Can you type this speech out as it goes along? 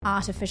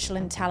Artificial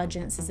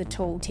intelligence is a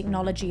tool,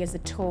 technology is a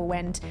tool,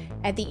 and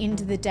at the end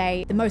of the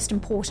day, the most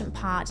important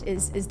part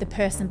is the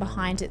person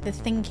behind it, the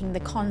thinking, the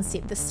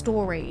concept, the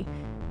story,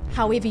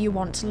 however you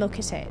want to look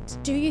at it.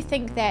 Do you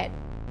think that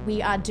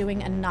we are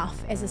doing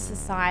enough as a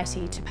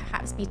society to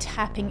perhaps be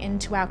tapping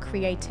into our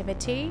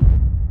creativity?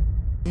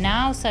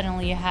 Now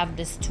suddenly you have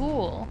this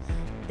tool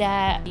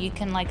that you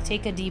can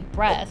take a deep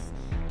breath,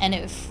 and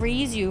it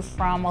frees you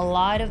from a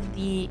lot of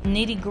the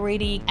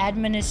nitty-gritty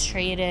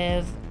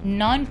administrative,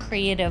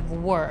 non-creative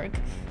work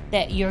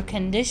that you're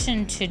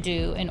conditioned to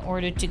do in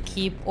order to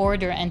keep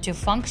order and to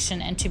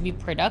function and to be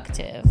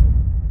productive.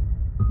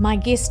 My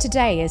guest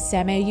today is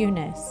Samar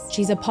Younes.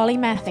 She's a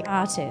polymathic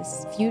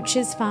artist,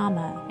 futures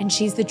farmer, and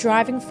she's the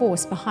driving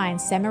force behind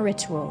Samar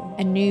Ritual,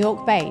 a New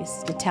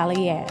York-based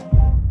atelier.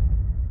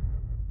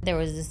 There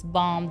was this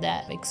bomb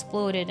that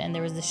exploded, and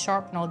there was this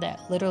shrapnel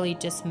that literally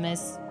just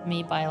missed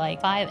me by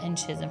 5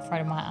 inches in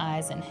front of my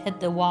eyes and hit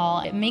the wall.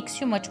 It makes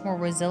you much more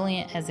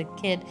resilient as a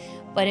kid,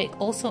 but it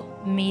also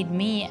made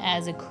me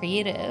as a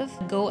creative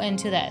go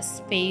into that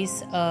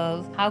space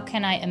of how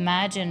can I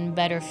imagine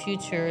better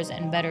futures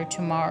and better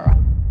tomorrow.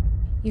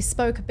 You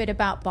spoke a bit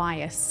about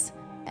bias,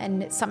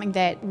 and it's something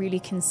that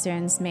really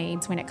concerns me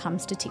when it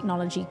comes to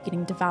technology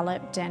getting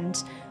developed, and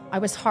I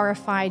was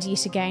horrified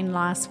yet again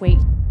last week.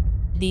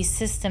 These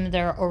systems that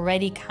are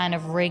already kind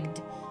of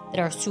rigged, that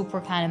are super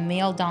kind of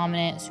male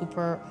dominant,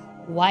 super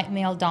white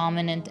male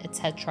dominant,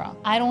 etc.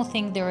 I don't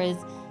think there is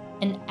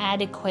an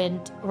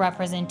adequate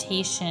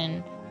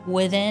representation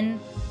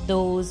within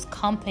those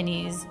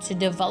companies to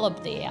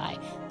develop the AI.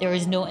 There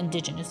is no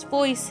indigenous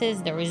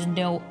voices, there is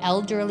no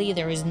elderly,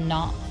 there is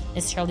not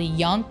necessarily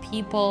young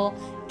people,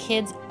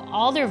 kids.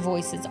 All their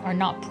voices are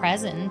not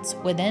present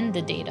within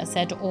the data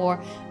set or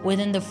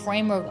within the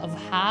framework of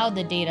how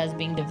the data is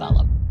being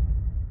developed.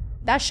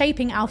 They're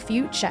shaping our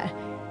future,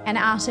 and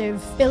out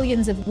of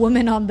billions of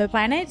women on the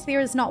planet, there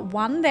is not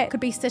one that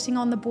could be sitting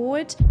on the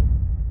board.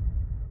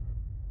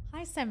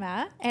 Hi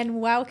Samar,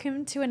 and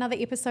welcome to another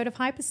episode of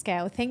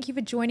Hyperscale. Thank you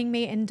for joining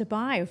me in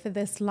Dubai for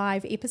this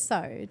live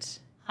episode.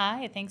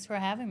 Hi, thanks for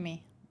having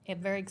me. I'm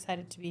very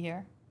excited to be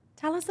here.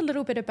 Tell us a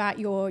little bit about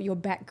your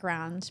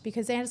background,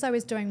 because as I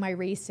was doing my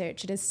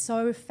research, it is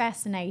so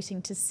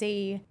fascinating to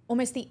see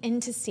almost the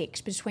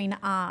intersect between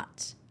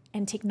art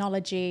and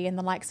technology and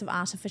the likes of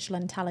artificial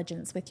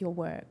intelligence with your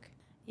work.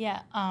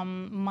 Yeah,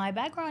 my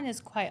background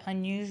is quite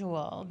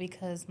unusual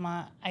because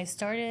I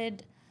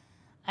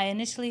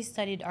initially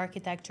studied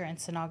architecture and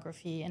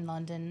scenography in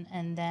London,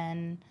 and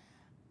then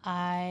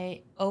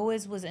I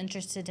always was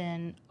interested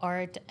in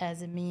art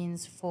as a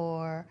means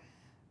for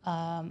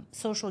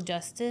social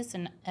justice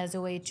and as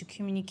a way to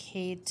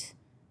communicate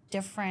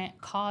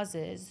different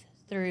causes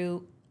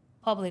through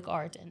public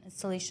art and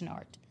installation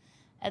art.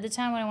 At the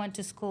time when I went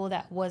to school,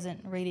 that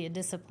wasn't really a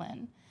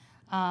discipline.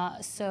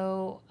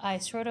 So I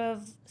sort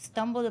of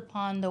stumbled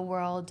upon the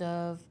world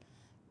of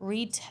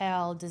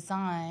retail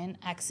design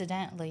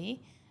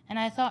accidentally. And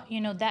I thought,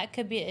 that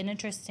could be an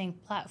interesting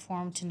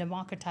platform to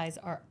democratize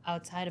art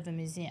outside of a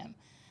museum.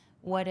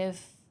 What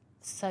if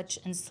such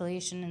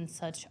installation and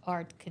such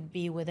art could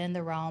be within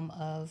the realm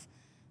of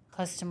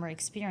customer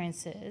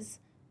experiences?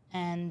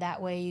 And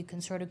that way you can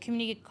sort of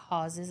communicate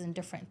causes and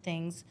different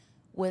things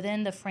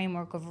within the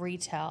framework of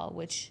retail,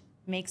 which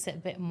makes it a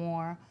bit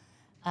more,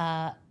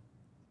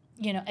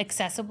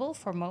 accessible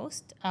for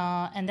most.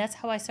 And that's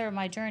how I started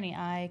my journey.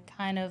 I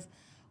kind of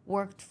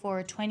worked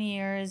for 20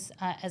 years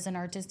as an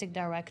artistic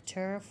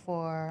director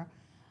for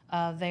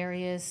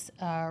various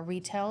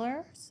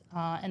retailers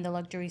in the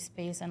luxury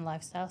space and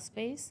lifestyle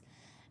space.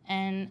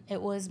 And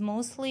it was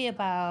mostly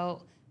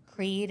about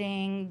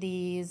creating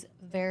these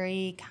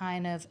very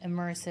kind of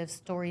immersive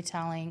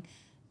storytelling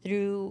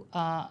through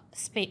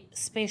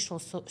spatial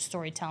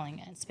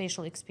storytelling and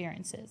spatial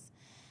experiences.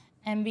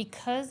 And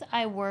because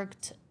I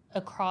worked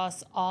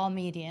across all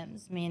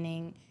mediums,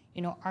 meaning,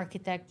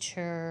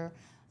 architecture,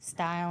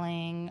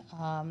 styling,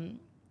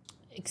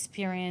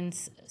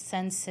 experience,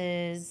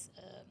 senses,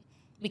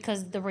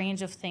 because the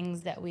range of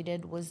things that we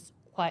did was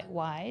quite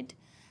wide.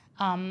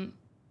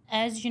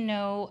 As you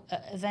know,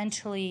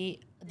 eventually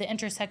the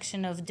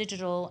intersection of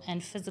digital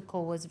and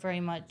physical was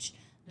very much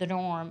the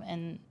norm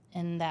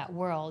in that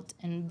world.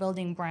 In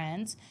building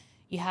brands,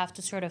 you have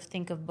to sort of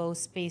think of both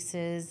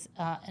spaces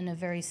in a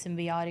very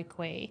symbiotic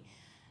way.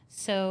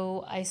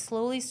 So I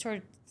slowly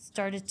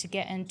started to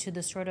get into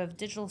the sort of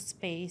digital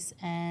space,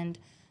 and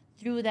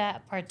through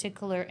that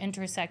particular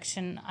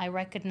intersection, I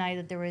recognized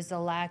that there was a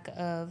lack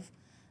of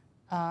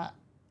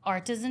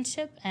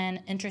artisanship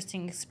and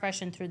interesting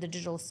expression through the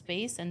digital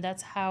space, and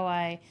that's how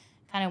I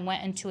kind of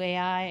went into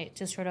AI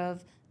to sort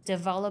of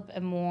develop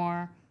a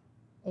more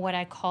what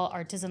I call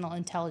artisanal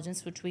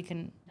intelligence, which we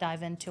can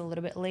dive into a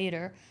little bit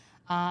later,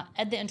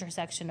 at the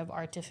intersection of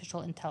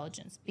artificial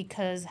intelligence.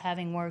 Because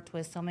having worked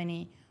with so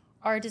many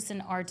artists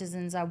and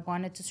artisans, I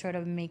wanted to sort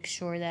of make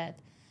sure that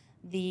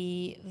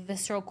the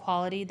visceral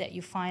quality that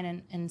you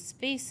find in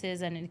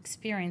spaces and in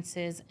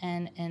experiences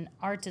and in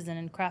artisan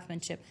and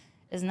craftsmanship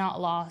is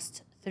not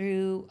lost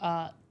through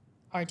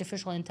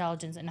artificial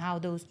intelligence, and how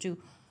those two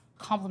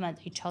complement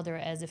each other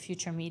as a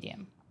future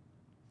medium.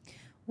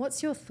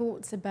 What's your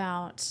thoughts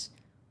about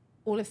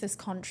all of this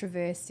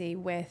controversy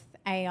with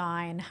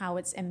AI and how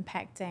it's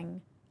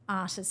impacting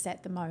artists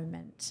at the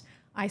moment?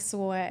 I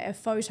saw a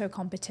photo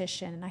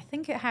competition, and I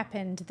think it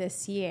happened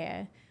this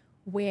year,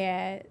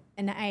 where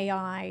an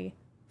AI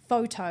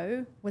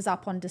photo was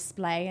up on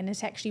display and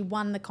it actually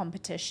won the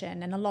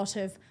competition, and a lot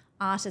of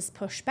artists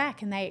pushed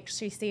back and they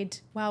actually said,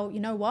 well, you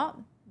know what?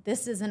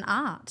 This is an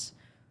art.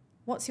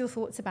 What's your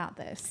thoughts about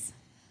this?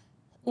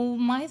 Well,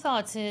 my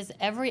thoughts is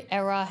every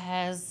era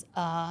has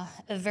a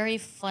very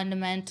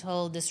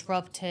fundamental,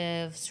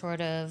 disruptive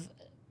sort of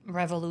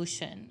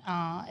revolution.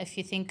 If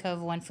you think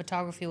of when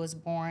photography was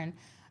born,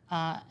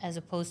 as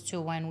opposed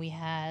to when we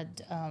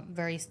had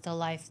very still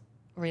life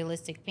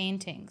realistic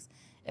paintings,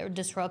 it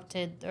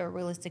disrupted the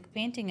realistic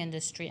painting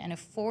industry, and it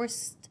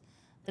forced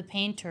the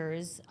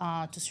painters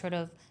to sort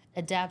of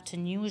adapt to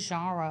new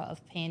genre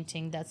of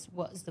painting. That's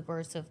what was the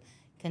birth of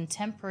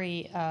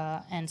contemporary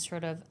and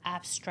sort of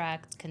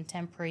abstract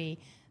contemporary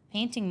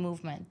painting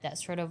movement that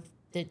sort of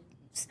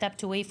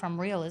stepped away from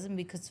realism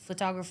because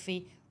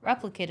photography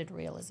replicated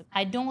realism.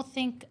 I don't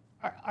think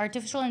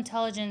artificial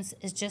intelligence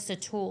is just a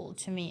tool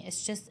to me.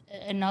 It's just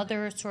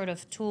another sort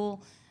of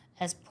tool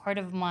as part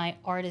of my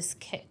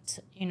artist kit.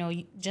 You know,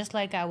 just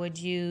like I would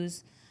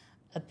use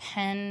a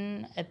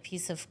pen, a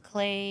piece of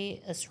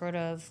clay, a sort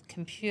of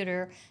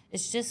computer.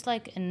 It's just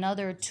like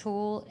another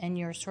tool in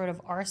your sort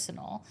of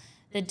arsenal.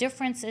 The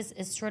difference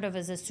is sort of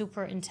as a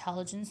super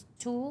intelligence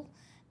tool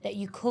that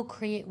you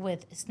co-create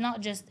with. It's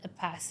not just a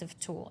passive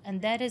tool,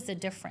 and that is the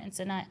difference.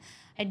 And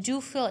I do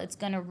feel it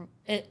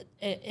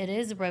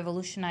is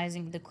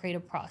revolutionizing the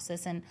creative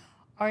process, and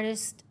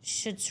artists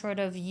should sort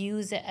of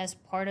use it as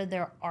part of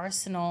their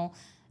arsenal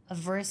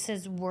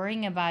versus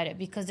worrying about it,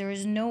 because there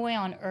is no way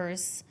on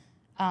earth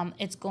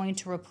it's going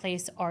to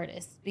replace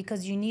artists,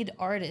 because you need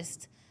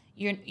artists.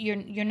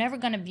 You're never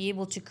going to be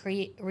able to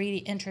create really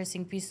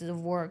interesting pieces of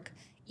work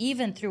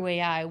even through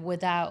AI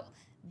without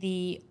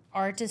the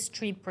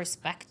artistry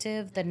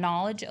perspective, the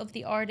knowledge of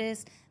the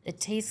artist, the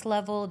taste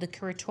level, the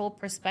curatorial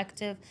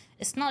perspective.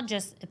 It's not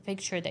just a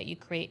picture that you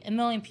create. A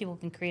million people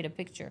can create a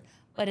picture,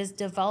 but it's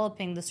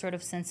developing the sort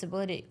of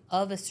sensibility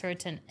of a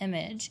certain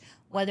image,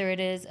 whether it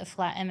is a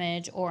flat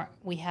image or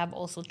we have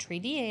also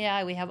 3D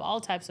AI, we have all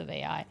types of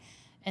AI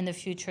in the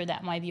future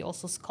that might be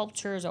also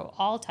sculptures or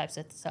all types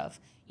of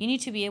stuff. You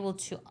need to be able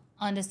to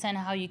understand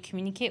how you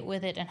communicate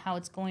with it and how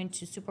it's going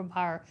to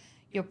superpower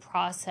your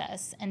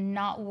process and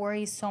not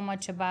worry so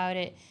much about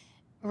it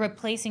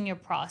replacing your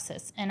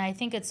process. And I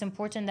think it's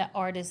important that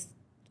artists'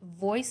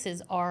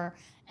 voices are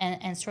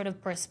and sort of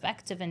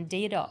perspective and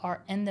data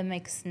are in the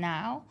mix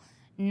now,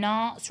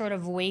 not sort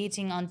of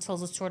waiting until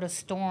the sort of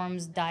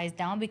storms dies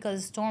down,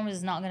 because the storm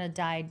is not going to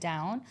die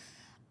down.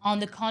 On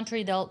the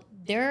contrary,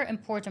 their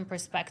important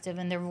perspective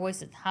and their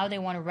voices, how they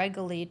want to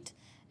regulate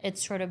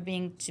it's sort of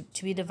being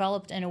to be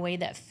developed in a way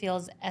that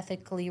feels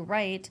ethically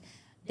right,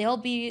 they'll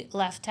be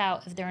left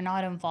out if they're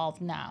not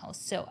involved now.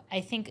 So I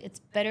think it's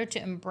better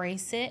to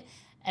embrace it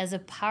as a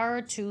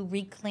power to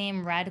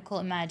reclaim radical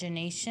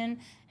imagination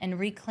and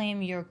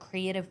reclaim your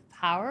creative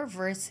power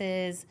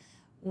versus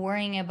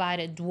worrying about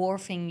it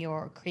dwarfing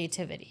your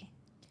creativity.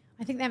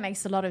 I think that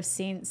makes a lot of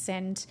sense.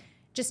 And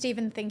just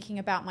even thinking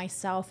about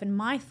myself and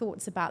my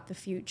thoughts about the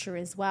future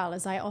as well,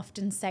 as I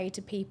often say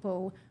to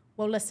people,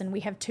 well, listen,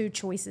 we have two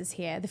choices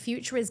here. The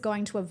future is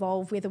going to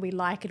evolve whether we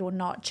like it or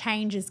not.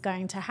 Change is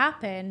going to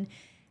happen.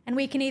 And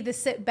we can either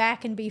sit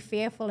back and be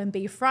fearful and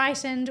be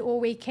frightened, or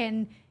we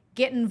can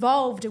get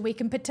involved and we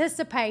can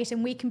participate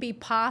and we can be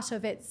part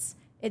of its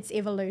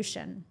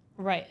evolution.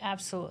 Right,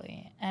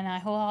 absolutely. And I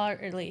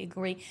wholeheartedly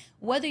agree.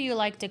 Whether you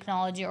like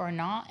technology or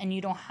not, and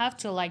you don't have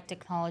to like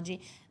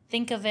technology,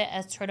 think of it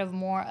as sort of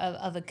more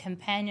of a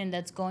companion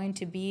that's going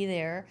to be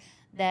there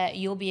that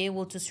you'll be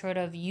able to sort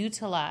of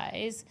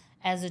utilize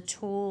as a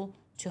tool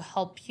to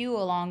help you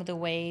along the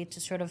way to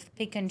sort of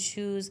pick and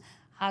choose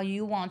how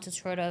you want to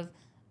sort of,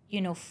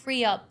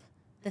 free up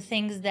the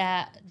things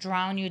that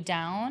drown you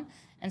down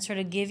and sort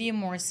of give you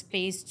more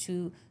space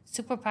to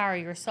superpower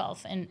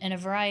yourself in a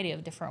variety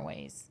of different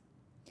ways.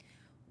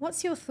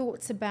 What's your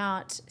thoughts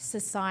about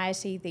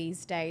society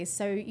these days?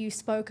 So you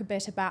spoke a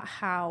bit about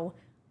how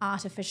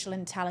artificial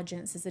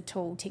intelligence is a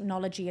tool,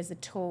 technology is a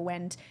tool,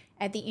 and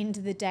at the end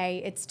of the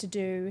day, it's to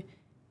do,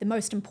 the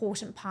most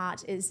important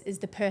part is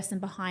the person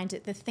behind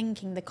it, the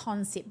thinking, the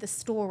concept, the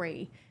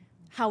story,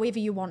 however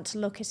you want to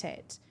look at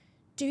it.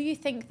 Do you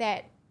think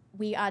that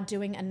we are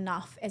doing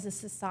enough as a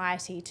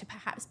society to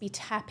perhaps be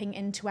tapping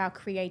into our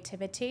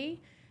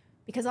creativity?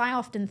 Because I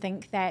often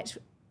think that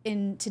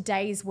in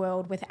today's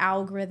world with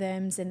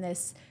algorithms and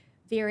this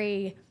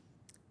very,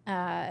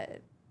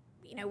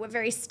 we're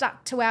very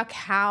stuck to our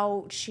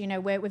couch,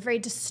 we're very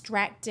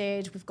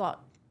distracted. We've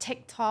got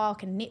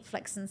TikTok and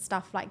Netflix and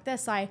stuff like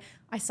this. I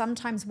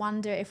sometimes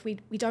wonder if we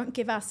don't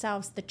give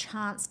ourselves the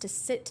chance to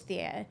sit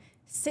there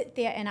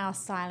in our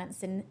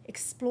silence and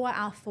explore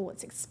our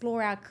thoughts,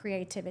 explore our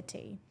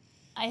creativity.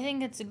 I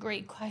think it's a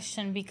great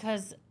question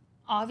because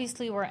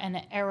obviously we're in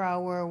an era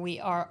where we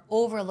are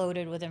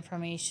overloaded with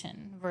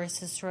information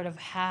versus sort of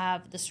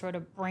have the sort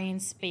of brain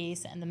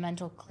space and the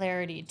mental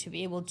clarity to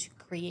be able to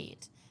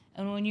create.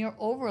 And when you're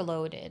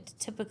overloaded,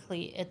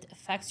 typically it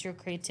affects your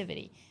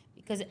creativity,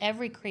 because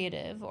every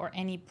creative or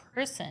any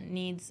person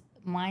needs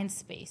mind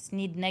space,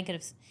 needs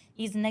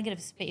negative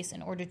space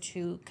in order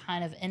to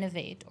kind of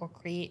innovate or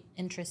create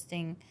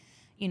interesting,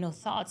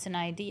 thoughts and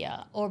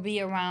idea, or be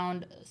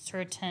around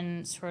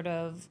certain sort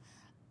of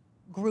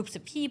groups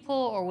of people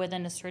or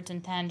within a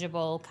certain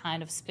tangible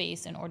kind of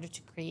space in order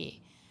to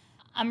create.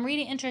 I'm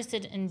really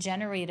interested in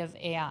generative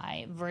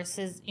AI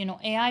versus,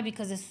 AI,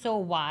 because it's so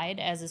wide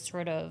as a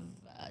sort of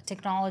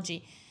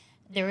technology.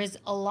 There is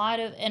a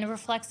lot of, and it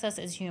reflects us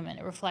as human.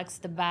 It reflects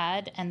the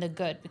bad and the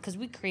good, because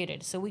we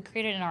created. So we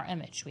created in our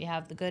image. We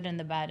have the good and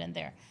the bad in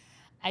there.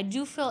 I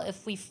do feel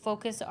if we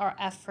focus our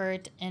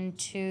effort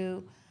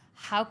into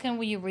how can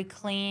we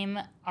reclaim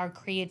our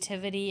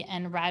creativity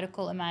and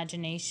radical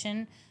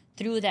imagination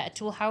through that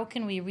tool, how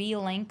can we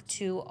relink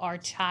to our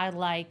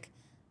childlike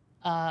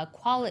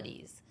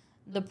qualities?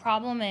 The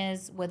problem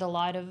is with a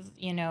lot of,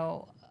 in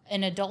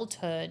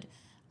adulthood,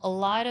 a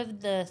lot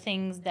of the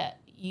things that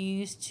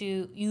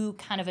you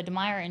kind of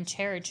admire and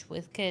cherish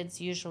with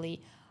kids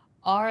usually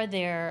are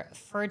their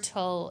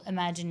fertile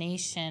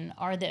imagination,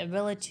 are the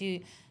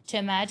ability to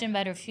imagine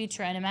better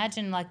future and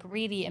imagine like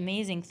really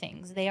amazing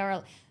things. They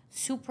are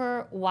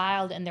super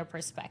wild in their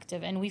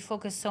perspective, and we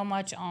focus so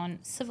much on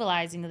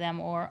civilizing them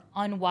or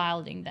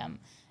unwilding them.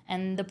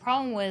 And the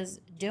problem with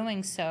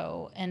doing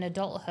so in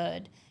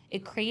adulthood,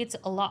 it creates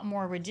a lot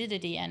more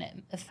rigidity, and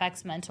it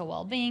affects mental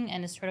well-being,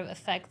 and it sort of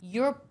affects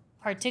your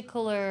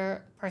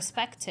particular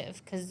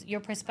perspective, because your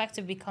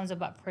perspective becomes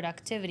about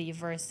productivity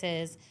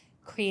versus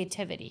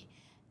creativity.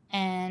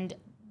 And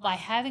by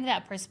having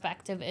that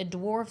perspective, it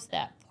dwarfs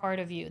that part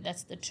of you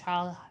that's the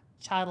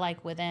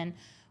childlike within,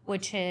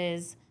 which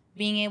is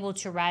being able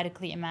to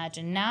radically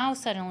imagine. Now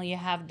suddenly you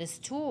have this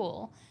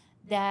tool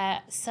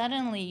that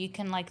suddenly you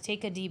can like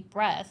take a deep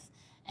breath,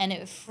 and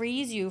it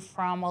frees you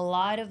from a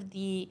lot of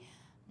the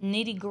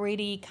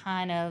nitty-gritty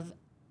kind of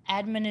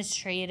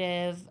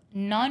administrative,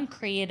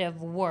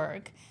 non-creative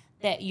work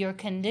that you're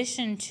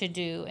conditioned to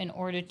do in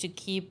order to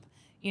keep,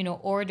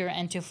 order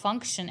and to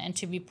function and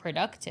to be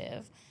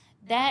productive.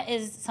 That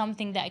is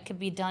something that could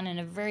be done in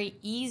a very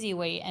easy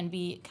way and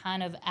be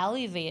kind of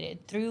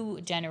elevated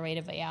through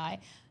generative AI.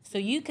 So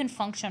you can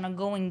function on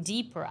going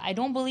deeper. I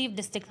don't believe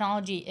this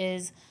technology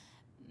is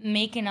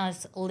making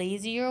us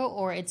lazier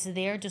or it's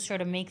there to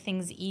sort of make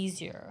things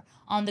easier.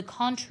 On the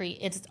contrary,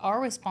 it's our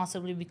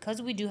responsibility,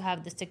 because we do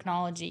have this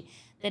technology,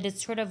 that it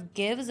sort of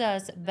gives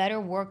us better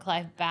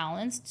work-life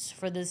balance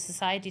for the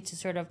society to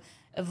sort of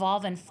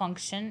evolve and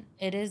function.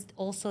 It is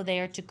also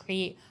there to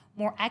create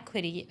more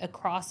equity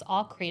across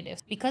all creatives.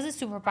 Because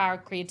it's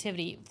superpower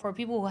creativity, for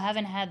people who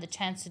haven't had the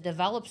chance to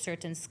develop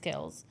certain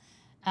skills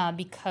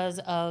because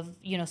of,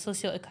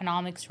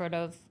 socioeconomic sort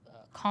of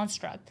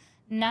construct,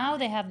 now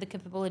they have the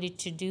capability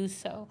to do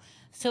so.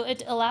 So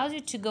it allows you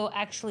to go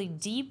actually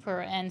deeper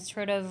and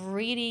sort of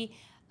really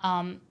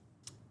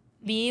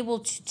be able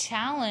to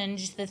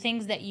challenge the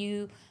things that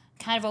you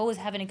kind of always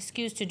have an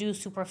excuse to do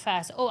super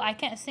fast. Oh, I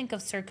can't think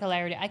of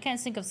circularity. I can't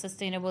think of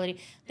sustainability.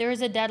 There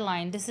is a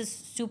deadline. This is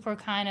super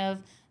kind of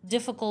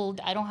difficult.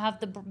 I don't have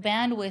the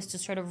bandwidth to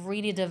sort of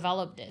really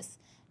develop this.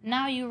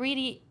 Now you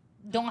really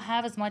don't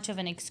have as much of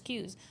an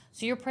excuse.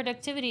 So your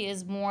productivity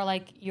is more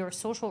like your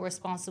social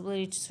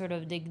responsibility to sort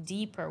of dig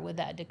deeper with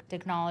that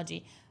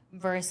technology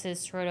versus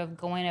sort of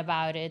going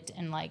about it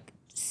and like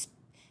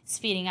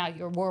speeding out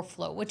your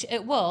workflow, which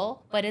it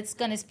will, but it's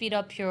going to speed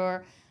up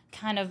your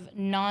kind of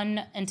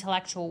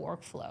non-intellectual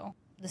workflow,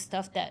 the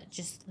stuff that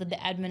just the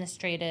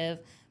administrative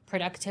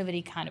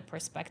productivity kind of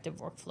perspective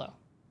workflow.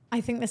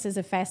 I think this is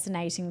a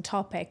fascinating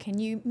topic,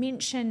 and you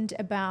mentioned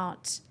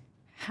about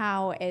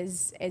how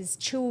as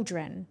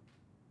children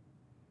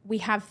we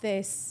have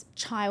this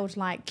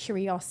childlike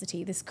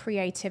curiosity, this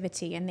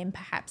creativity, and then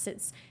perhaps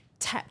it's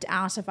tapped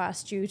out of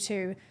us due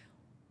to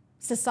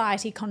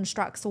society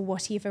constructs or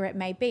whatever it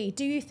may be.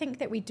 Do you think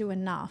that we do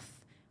enough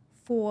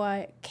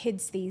for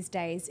kids these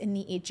days in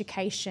the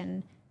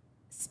education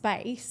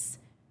space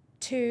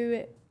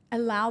to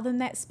allow them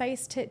that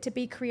space to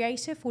be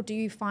creative, or do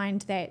you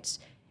find that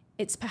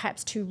it's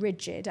perhaps too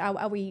rigid?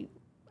 Are we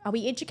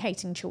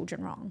educating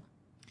children wrong?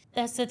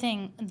 That's the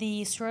thing.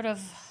 The sort of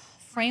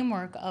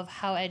framework of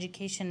how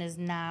education is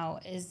now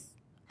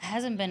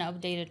hasn't been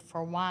updated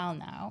for a while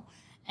now,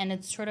 and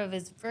it sort of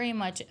is very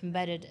much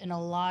embedded in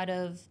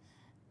a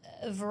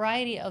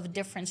variety of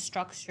different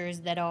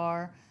structures that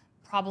are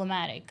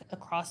problematic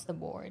across the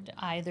board.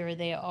 Either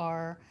they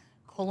are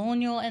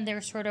colonial in their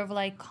sort of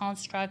like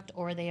construct,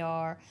 or they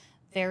are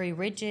very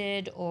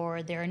rigid,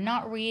 or they're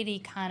not really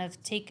kind of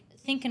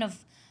thinking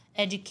of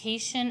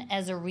education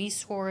as a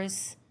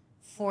resource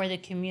for the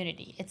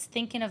community. It's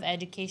thinking of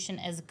education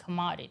as a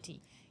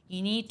commodity.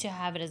 You need to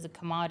have it as a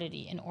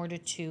commodity in order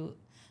to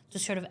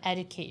sort of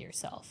educate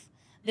yourself.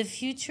 The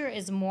future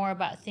is more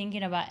about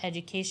thinking about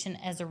education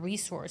as a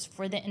resource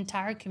for the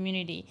entire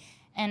community.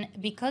 And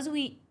because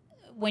we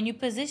when you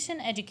position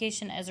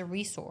education as a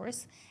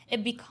resource,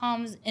 it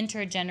becomes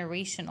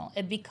intergenerational.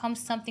 It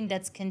becomes something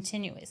that's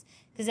continuous.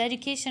 Because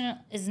education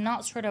is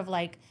not sort of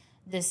like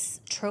this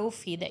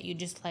trophy that you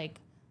just like,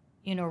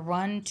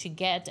 run to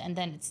get and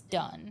then it's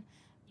done.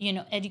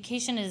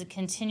 Education is a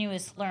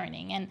continuous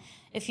learning. And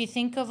if you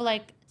think of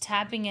like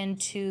tapping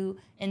into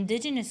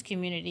indigenous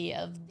community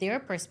of their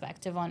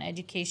perspective on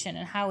education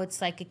and how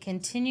it's like a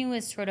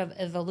continuous sort of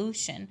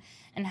evolution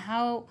and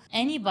how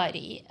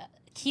anybody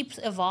keeps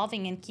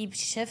evolving and keeps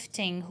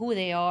shifting who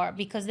they are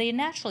because they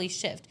naturally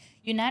shift.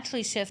 You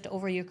naturally shift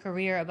over your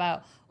career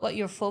about what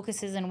your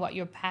focus is and what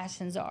your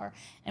passions are.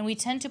 And we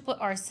tend to put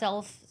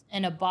ourselves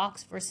in a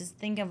box versus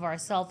think of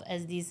ourselves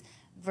as these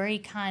very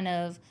kind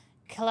of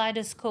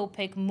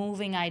kaleidoscopic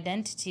moving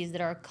identities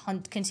that are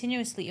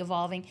continuously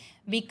evolving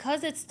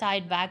because it's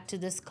tied back to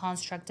this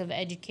construct of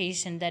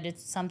education that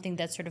it's something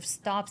that sort of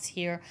stops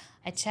here.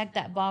 I checked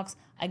that box,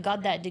 I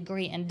got that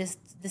degree, and this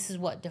is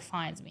what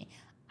defines me.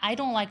 I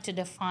don't like to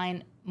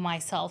define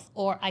myself,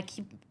 or I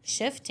keep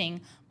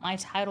shifting my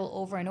title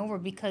over and over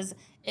because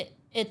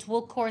it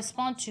will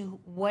correspond to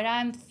what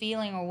I'm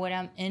feeling or what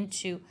I'm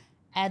into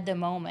at the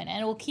moment,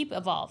 and it will keep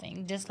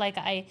evolving. Just like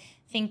I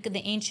think the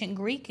ancient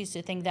Greek used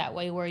to think that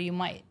way, where you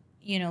might,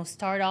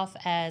 start off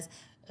as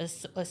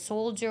a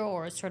soldier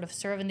or sort of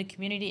serve in the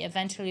community,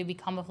 eventually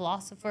become a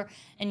philosopher,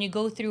 and you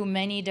go through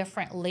many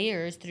different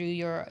layers through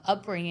your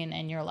upbringing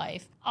and your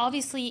life.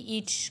 Obviously,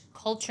 each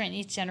culture and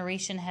each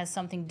generation has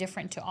something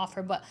different to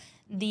offer, but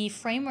the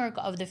framework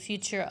of the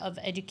future of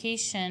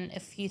education,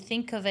 if you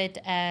think of it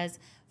as,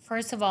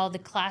 first of all, the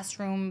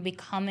classroom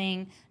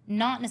becoming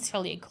not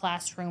necessarily a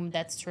classroom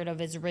that sort of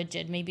is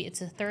rigid. Maybe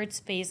it's a third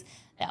space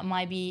that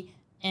might be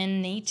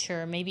in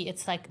nature. Maybe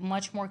it's like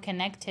much more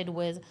connected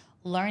with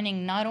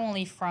learning not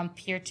only from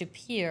peer to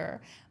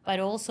peer, but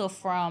also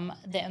from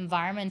the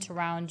environment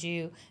around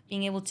you,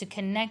 being able to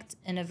connect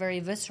in a very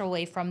visceral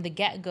way from the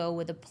get-go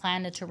with the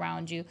planet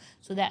around you.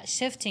 So that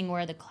shifting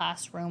where the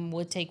classroom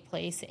would take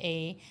place,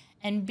 A,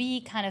 and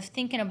B, kind of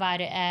thinking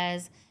about it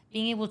as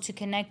being able to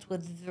connect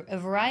with a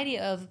variety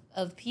of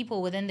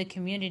people within the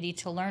community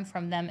to learn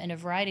from them in a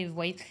variety of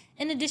ways,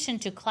 in addition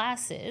to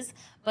classes.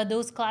 But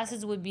those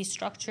classes would be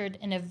structured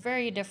in a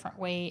very different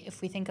way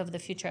if we think of the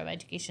future of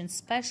education,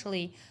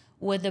 especially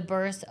with the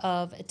birth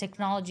of a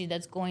technology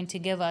that's going to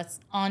give us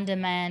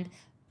on-demand,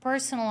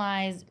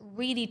 personalized,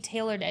 really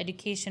tailored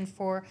education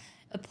for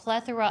a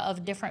plethora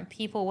of different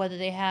people, whether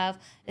they have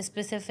a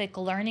specific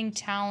learning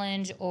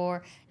challenge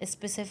or a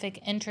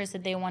specific interest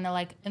that they want to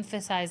like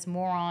emphasize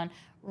more on.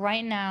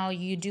 Right now,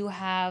 you do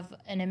have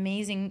an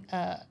amazing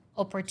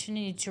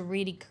opportunity to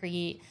really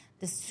create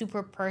the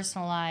super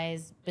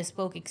personalized,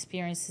 bespoke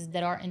experiences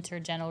that are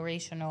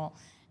intergenerational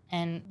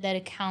and that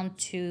account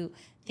to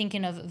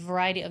thinking of a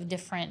variety of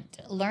different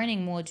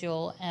learning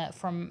module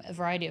from a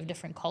variety of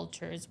different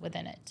cultures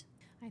within it.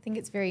 I think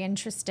it's very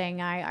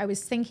interesting. I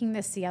was thinking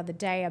this the other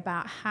day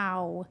about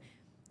how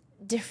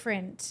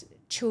different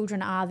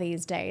children are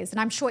these days. And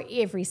I'm sure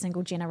every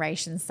single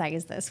generation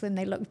says this when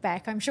they look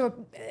back. I'm sure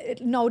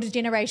an older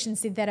generation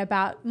said that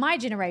about my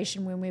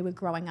generation when we were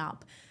growing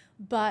up.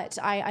 But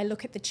I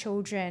look at the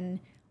children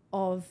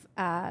of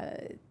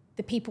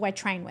the people I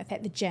train with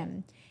at the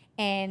gym,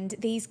 and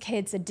these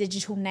kids are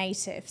digital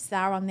natives.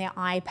 They're on their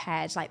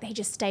iPad. Like, they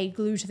just stay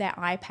glued to their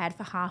iPad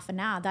for half an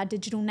hour. They're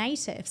digital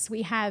natives.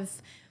 We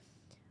have,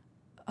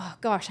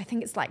 I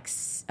think it's like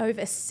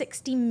over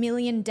 60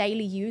 million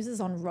daily users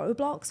on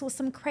Roblox or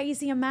some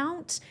crazy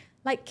amount.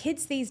 Like,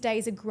 kids these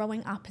days are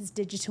growing up as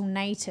digital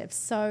natives.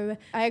 So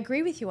I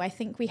agree with you. I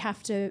think we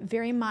have to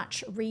very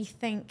much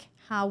rethink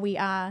how we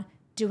are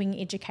doing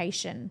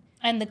education.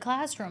 And the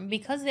classroom,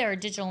 because they are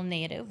digital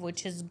native,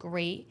 which is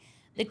great,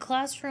 the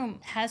classroom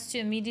has to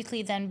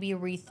immediately then be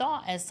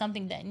rethought as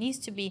something that needs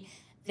to be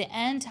the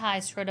anti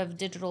sort of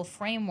digital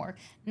framework.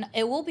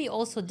 It will be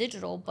also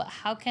digital, but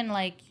how can,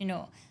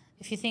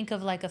 if you think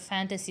of like a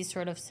fantasy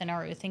sort of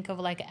scenario, think of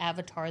like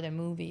Avatar the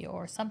movie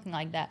or something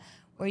like that,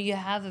 where you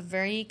have a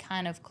very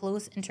kind of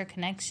close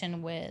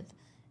interconnection with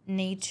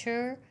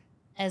nature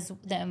as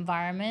the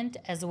environment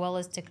as well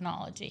as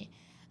technology.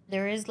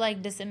 There is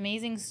like this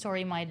amazing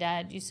story my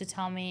dad used to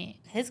tell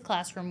me. His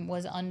classroom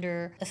was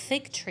under a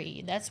fig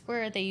tree. That's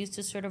where they used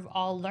to sort of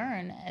all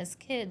learn as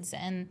kids.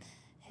 And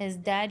his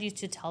dad used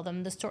to tell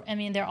them the story. I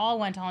mean, they all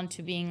went on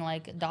to being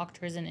like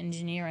doctors and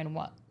engineer and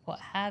what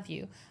have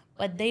you.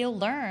 But they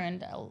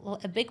learned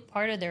a big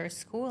part of their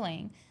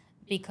schooling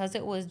because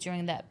it was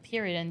during that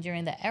period and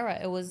during the era.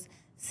 It was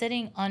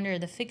sitting under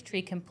the fig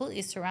tree,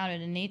 completely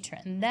surrounded in nature.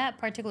 And that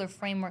particular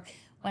framework,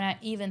 when I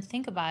even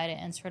think about it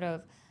and sort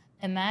of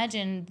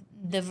imagine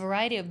the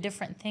variety of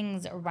different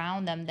things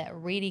around them that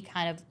really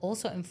kind of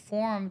also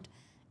informed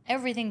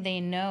everything they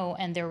know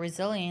and their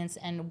resilience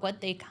and what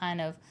they kind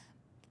of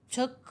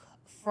took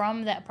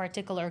from that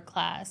particular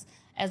class,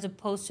 as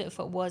opposed to if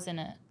it was in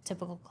a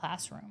typical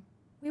classroom.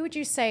 Where would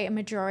you say a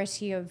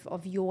majority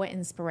of your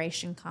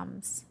inspiration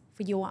comes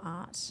for your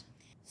art?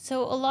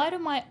 So a lot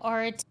of my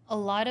art, a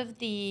lot of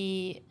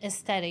the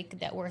aesthetic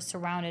that we're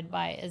surrounded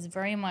by is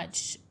very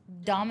much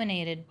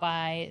dominated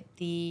by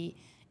the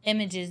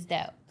images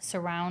that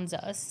surrounds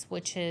us,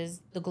 which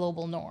is the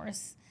global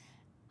north.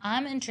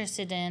 I'm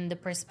interested in the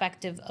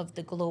perspective of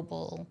the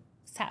global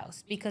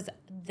south because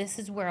this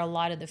is where a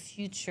lot of the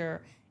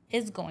future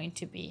is going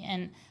to be.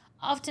 And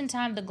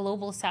oftentimes the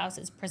global south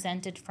is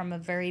presented from a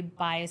very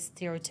biased,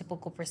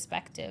 stereotypical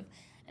perspective.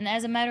 And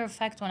as a matter of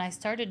fact, when I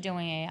started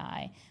doing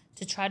AI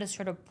to try to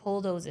sort of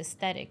pull those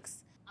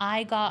aesthetics,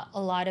 I got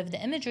a lot of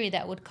the imagery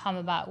that would come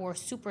about were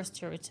super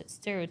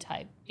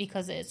stereotyped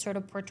because it sort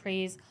of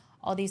portrays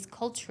all these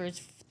cultures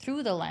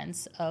through the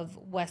lens of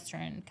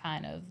Western,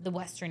 kind of the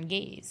Western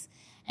gaze.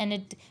 And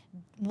it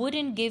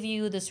wouldn't give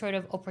you the sort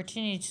of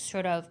opportunity to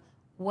sort of,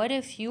 what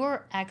if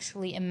you're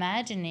actually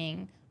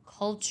imagining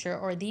culture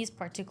or these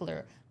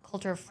particular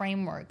culture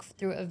framework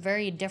through a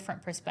very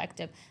different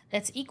perspective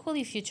that's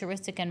equally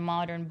futuristic and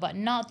modern, but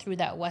not through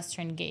that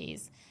Western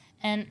gaze.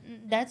 And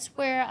that's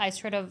where I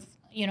sort of,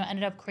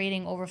 ended up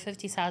creating over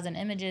 50,000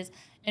 images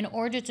in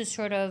order to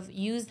sort of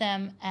use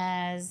them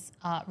as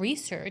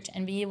research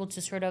and be able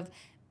to sort of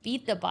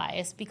beat the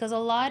bias, because a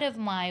lot of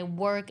my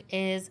work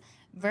is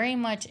very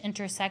much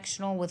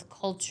intersectional with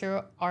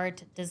culture,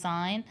 art,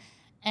 design,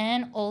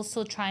 and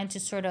also trying to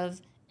sort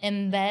of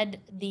embed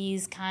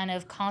these kind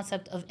of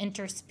concept of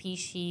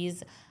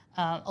interspecies.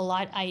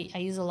 I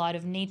use a lot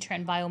of nature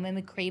and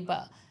biomimicry,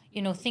 but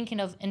thinking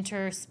of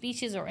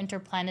interspecies or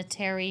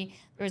interplanetary,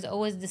 there's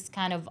always this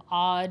kind of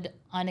odd,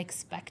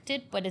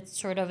 unexpected, but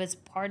it's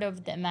part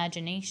of the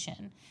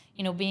imagination.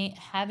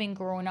 Having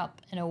grown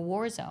up in a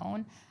war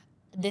zone,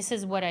 this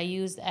is what I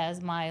use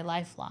as my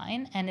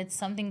lifeline, and it's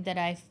something that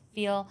I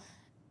feel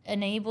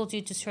enables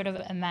you to sort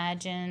of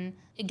imagine.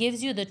 It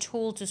gives you the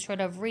tool to sort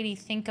of really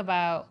think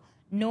about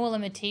no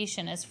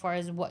limitation as far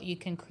as what you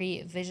can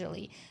create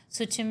visually.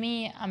 So to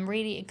me, I'm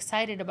really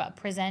excited about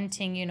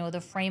presenting,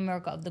 the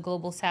framework of the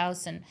Global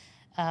South and,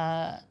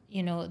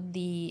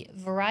 the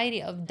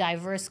variety of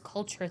diverse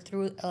culture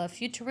through a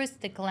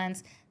futuristic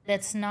lens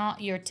that's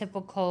not your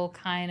typical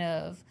kind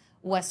of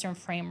Western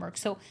framework.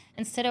 So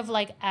instead of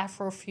like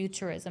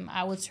Afrofuturism,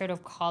 I would sort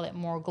of call it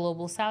more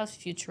Global South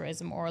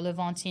futurism, or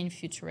Levantine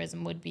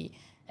futurism would be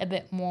a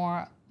bit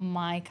more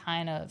my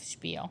kind of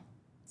spiel.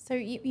 So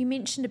you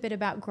mentioned a bit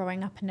about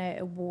growing up in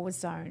a war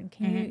zone.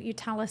 Can you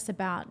tell us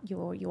about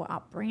your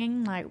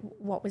upbringing? Like,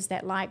 what was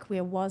that like?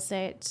 Where was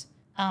it?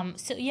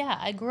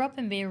 I grew up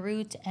in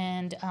Beirut,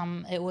 and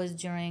it was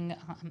during,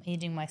 I'm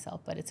aging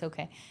myself, but it's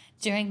okay,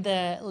 during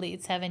the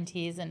late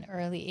 70s and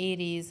early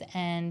 80s.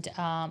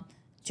 And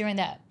during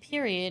that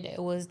period,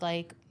 it was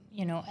like,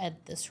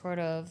 at the sort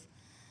of,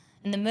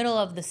 in the middle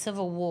of the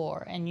Civil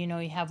War. And,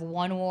 you have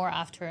one war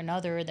after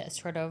another that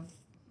sort of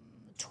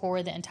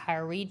tore the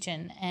entire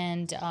region.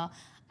 And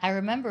I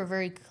remember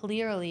very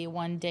clearly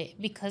one day,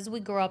 because we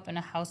grew up in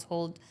a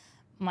household,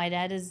 my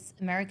dad is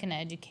American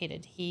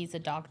educated. He's a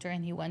doctor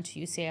and he went to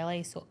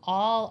UCLA. So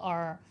all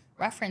our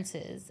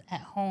references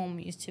at home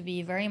used to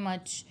be very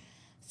much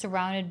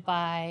surrounded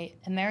by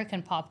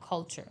American pop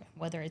culture,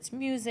 whether it's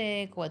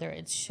music, whether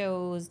it's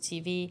shows,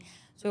 TV.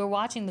 So we were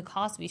watching the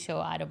Cosby Show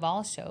out of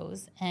all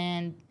shows,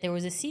 and there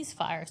was a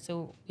ceasefire,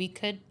 so we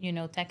could,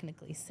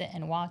 technically sit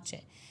and watch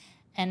it.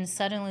 And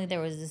suddenly there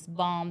was this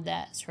bomb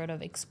that sort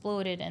of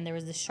exploded, and there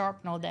was this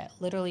shrapnel that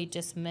literally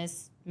just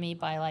missed me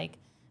by like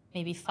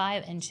maybe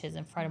 5 inches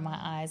in front of my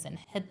eyes and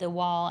hit the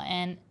wall.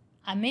 And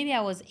maybe I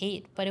was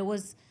 8, but it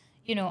was,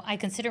 I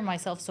consider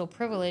myself so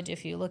privileged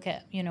if you look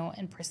at,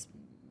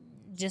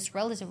 just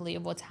relatively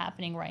of what's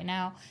happening right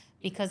now,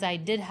 because I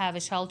did have a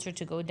shelter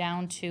to go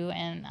down to,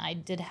 and I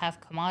did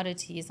have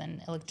commodities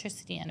and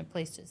electricity and a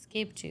place to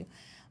escape to.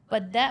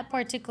 But that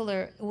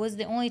particular was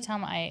the only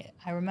time I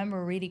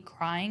remember really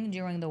crying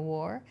during the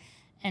war,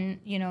 and,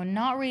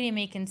 not really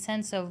making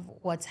sense of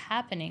what's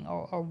happening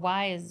or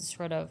why is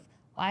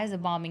the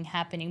bombing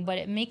happening. But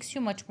it makes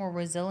you much more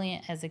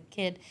resilient as a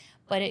kid.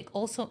 But it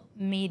also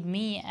made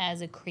me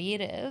as a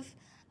creative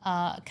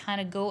kind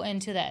of go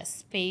into that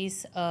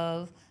space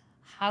of,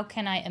 how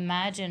can I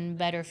imagine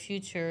better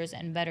futures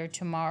and better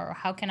tomorrow?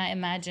 How can I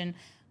imagine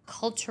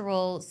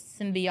cultural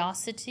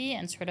symbiosity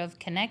and sort of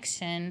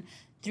connection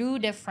through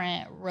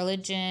different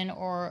religion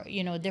or,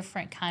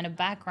 different kind of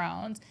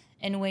backgrounds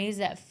in ways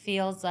that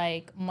feels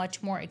like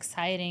much more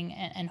exciting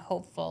and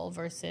hopeful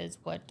versus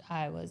what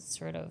I was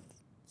sort of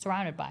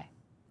surrounded by.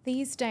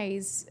 These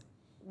days,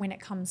 when it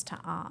comes to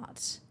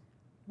art,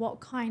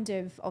 what kind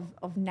of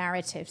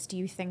narratives do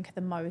you think are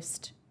the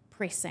most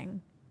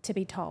pressing to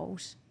be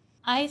told?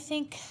 I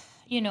think,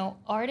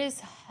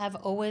 artists have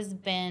always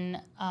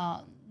been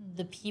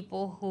the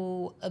people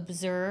who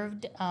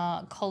observed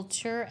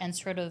culture and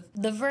sort of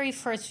the very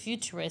first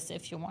futurists,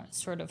 if you want to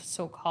sort of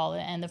so call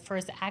it, and the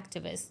first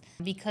activists,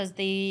 because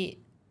they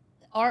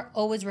are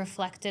always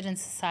reflected in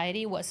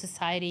society, what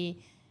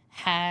society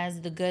has,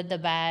 the good, the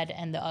bad,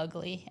 and the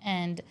ugly.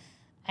 And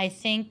I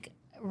think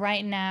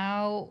right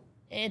now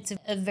it's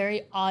a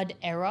very odd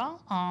era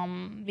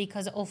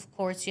because, of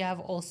course, you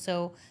have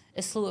also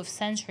a slew of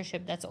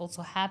censorship that's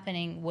also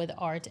happening with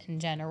art in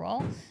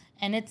general.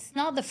 And it's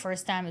not the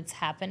first time it's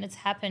happened. It's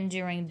happened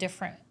during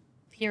different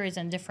periods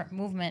and different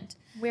movement.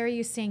 Where are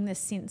you seeing this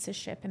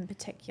censorship in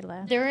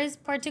particular? There is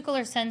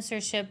particular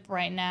censorship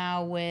right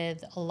now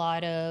with a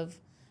lot of,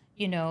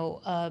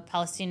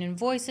 Palestinian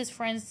voices,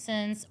 for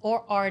instance,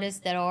 or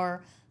artists that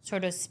are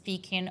sort of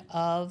speaking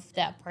of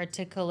that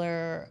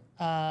particular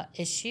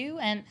issue.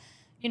 And,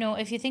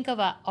 if you think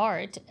about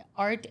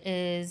art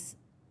is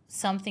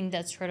something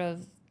that sort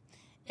of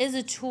is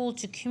a tool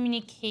to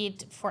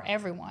communicate for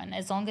everyone,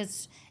 as long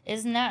as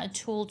it's not a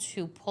tool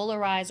to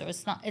polarize, or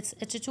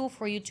it's a tool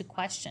for you to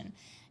question.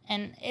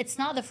 And it's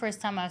not the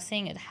first time I've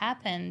seen it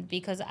happen,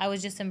 because I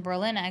was just in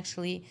Berlin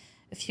actually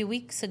a few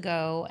weeks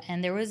ago,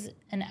 and there was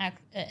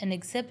an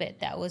exhibit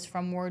that was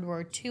from World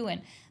War II,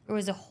 and there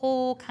was a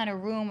whole kind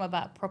of room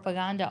about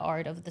propaganda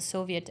art of the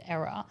Soviet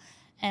era.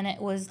 And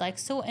it was like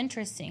so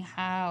interesting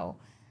how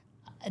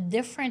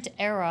different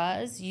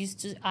eras used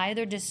to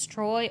either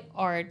destroy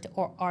art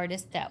or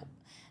artists that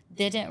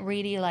didn't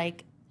really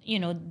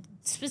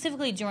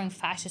specifically during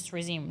fascist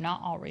regime,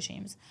 not all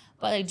regimes,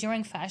 but like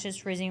during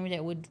fascist regime, they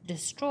would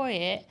destroy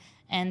it,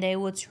 and they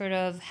would sort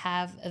of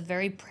have a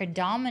very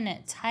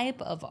predominant type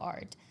of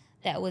art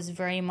that was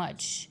very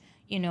much,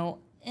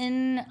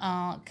 in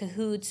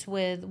cahoots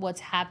with what's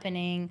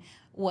happening,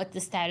 what the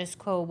status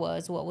quo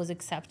was, what was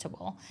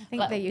acceptable. I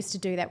think they used to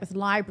do that with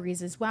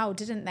libraries as well,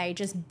 didn't they?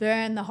 Just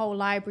burn the whole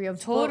library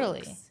of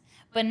books.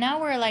 But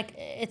now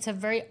it's a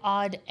very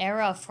odd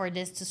era for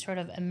this to sort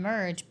of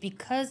emerge,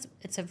 because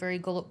it's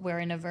we're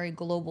in a very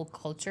global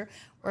culture.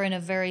 We're in a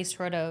very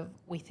sort of,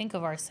 we think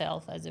of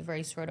ourselves as a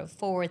very sort of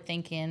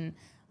forward-thinking,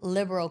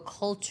 liberal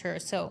culture.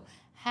 So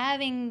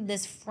having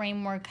this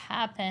framework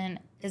happen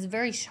is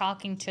very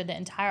shocking to the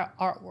entire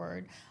art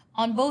world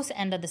on both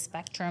ends of the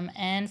spectrum,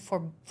 and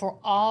for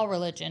all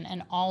religion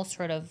and all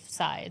sort of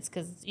sides.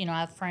 Because, I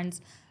have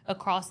friends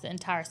across the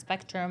entire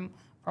spectrum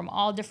from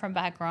all different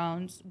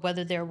backgrounds,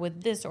 whether they're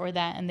with this or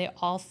that, and they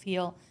all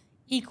feel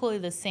equally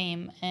the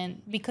same.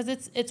 And because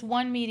it's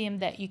one medium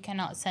that you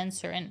cannot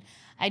censor. And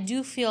I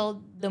do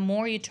feel the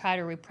more you try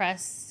to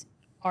repress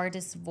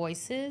artists'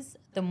 voices,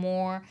 the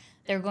more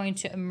they're going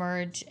to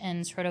emerge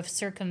and sort of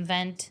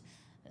circumvent,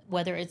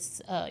 whether it's,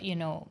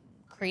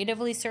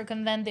 creatively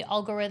circumvent the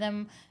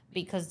algorithm,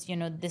 because,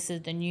 this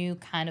is the new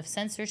kind of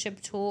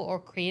censorship tool, or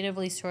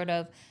creatively sort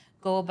of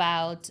go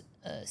about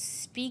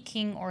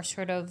speaking or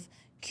sort of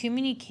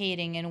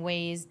communicating in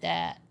ways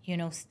that,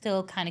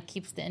 still kind of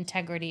keeps the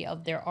integrity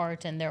of their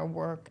art and their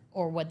work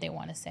or what they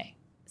want to say.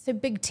 So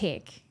big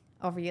tech,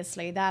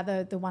 obviously,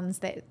 they're the ones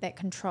that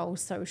control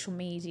social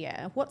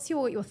media. What's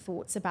your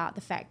thoughts about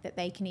the fact that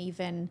they can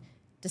even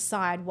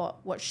decide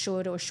what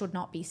should or should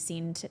not be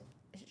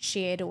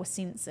shared or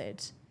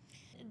censored?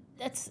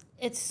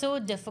 It's so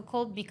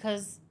difficult,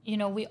 because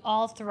we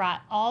all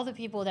throughout, all the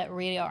people that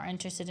really are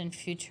interested in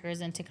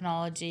futures and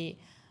technology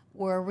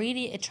were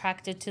really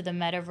attracted to the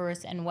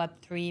metaverse and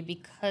Web3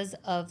 because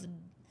of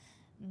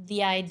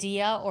the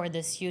idea, or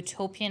this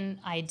utopian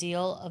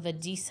ideal of a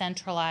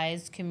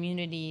decentralized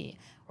community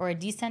or a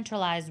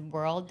decentralized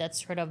world that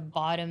sort of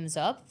bottoms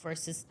up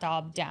versus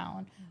top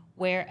down,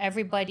 where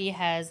everybody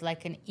has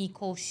like an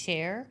equal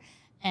share,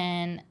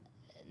 and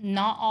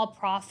not all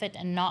profit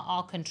and not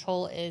all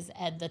control is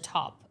at the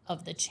top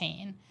of the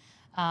chain.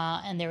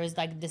 And there is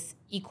like this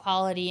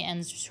equality,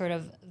 and sort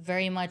of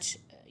very much,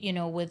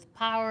 with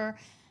power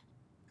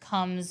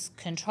comes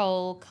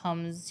control,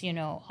 comes,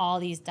 all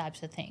these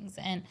types of things.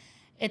 And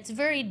it's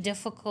very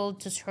difficult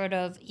to sort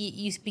of,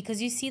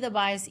 because you see the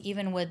bias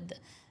even with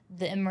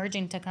the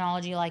emerging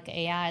technology like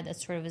AI that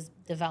sort of is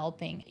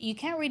developing. You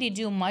can't really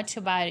do much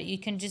about it. You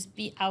can just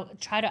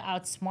try to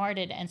outsmart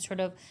it, and sort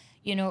of,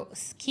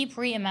 keep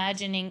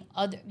reimagining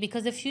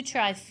because the future,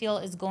 I feel,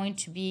 is going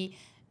to be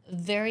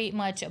very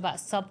much about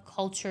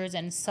subcultures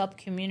and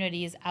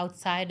sub-communities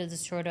outside of the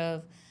sort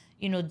of,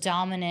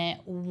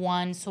 dominant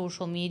one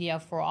social media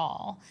for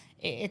all.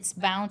 It's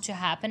bound to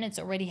happen. It's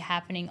already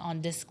happening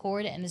on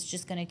Discord, and it's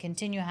just going to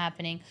continue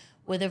happening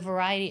with a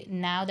variety.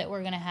 Now that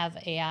we're going to have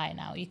AI,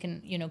 now you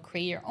can,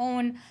 create your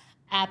own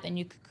app, and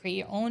you could create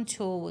your own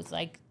tool with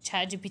like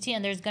ChatGPT,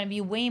 and there's going to be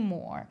way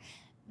more.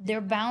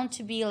 They're bound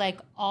to be like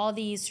all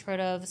these sort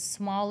of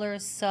smaller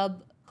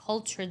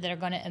subculture that are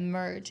going to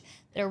emerge.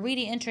 They're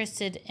really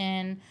interested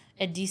in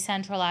a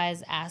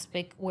decentralized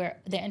aspect where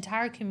the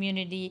entire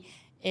community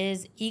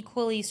is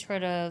equally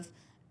sort of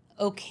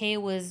okay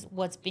with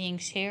what's being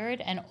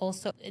shared, and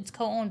also it's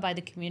co-owned by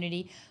the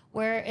community,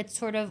 where it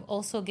sort of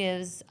also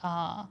gives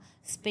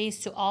space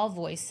to all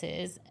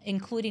voices,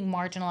 including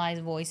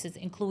marginalized voices,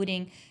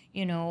 including,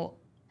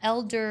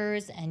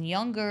 elders and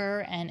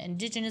younger and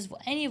indigenous,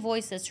 any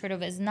voice that sort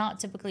of is not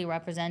typically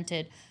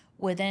represented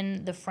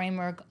within the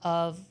framework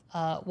of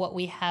what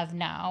we have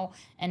now,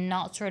 and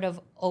not sort of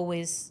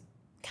always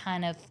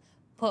kind of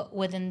put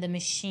within the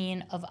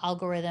machine of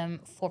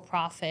algorithm for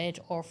profit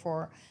or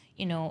for,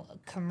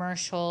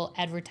 commercial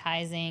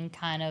advertising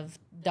kind of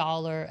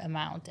dollar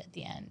amount at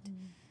the end.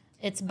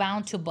 It's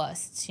bound to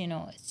bust,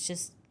 it's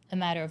just a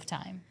matter of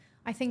time.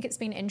 I think it's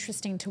been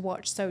interesting to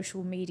watch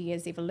social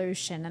media's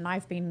evolution, and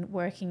I've been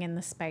working in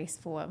the space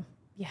for,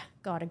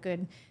 a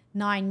good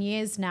 9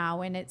 years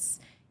now, and it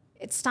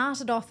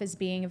started off as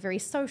being a very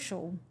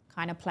social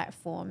kind of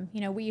platform.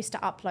 You know, we used to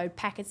upload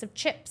packets of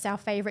chips, our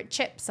favorite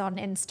chips, on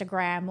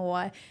Instagram,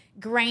 or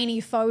grainy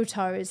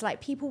photos.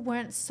 Like, people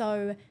weren't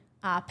so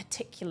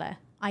particular,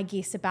 I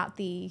guess, about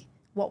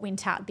what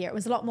went out there. It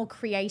was a lot more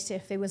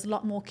creative. There was a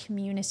lot more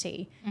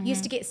community. You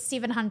used to get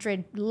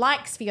 700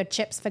 likes for your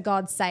chips, for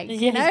God's sake,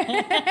 you know?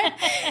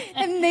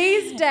 And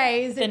these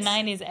days... The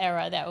 90s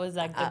era, that was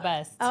like the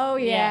best. Oh,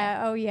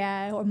 yeah.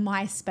 Or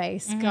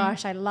MySpace.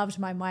 Gosh, I loved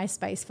my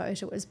MySpace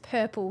photo. It was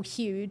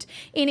purple-hued.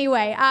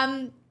 Anyway,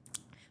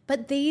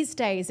 but these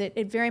days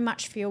it very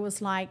much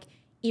feels like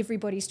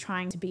everybody's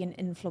trying to be an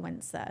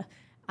influencer.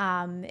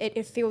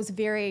 It feels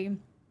very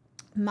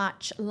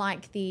much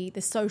like the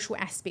social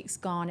aspect's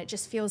gone. It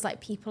just feels like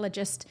people are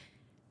just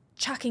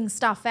chucking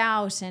stuff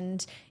out,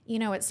 and, you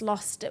know, it's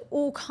lost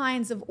all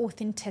kinds of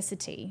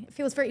authenticity. It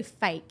feels very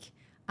fake,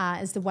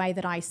 is the way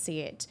that I see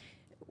it.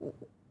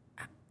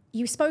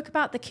 You spoke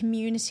about the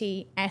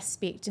community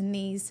aspect and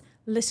these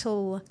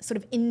little sort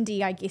of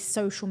indie, I guess,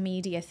 social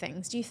media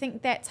things. Do you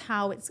think that's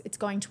how it's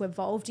going to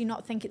evolve? Do you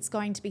not think it's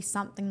going to be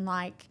something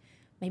like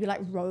maybe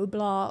like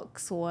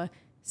Roblox or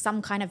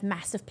some kind of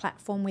massive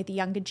platform where the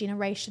younger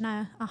generation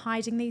are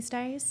hiding these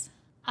days?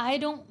 I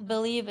don't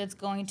believe it's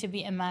going to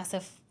be a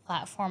massive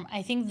platform.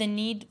 I think the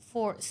need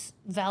for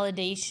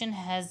validation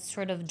has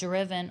sort of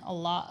driven a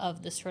lot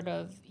of the sort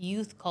of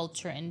youth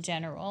culture in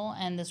general,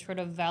 and the sort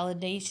of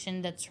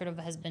validation that sort of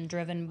has been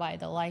driven by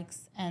the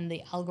likes and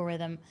the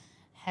algorithm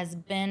has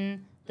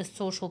been the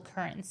social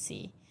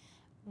currency.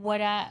 What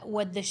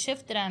the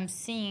shift that I'm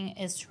seeing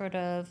is sort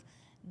of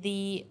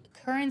the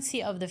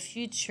currency of the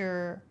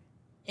future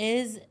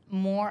is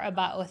more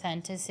about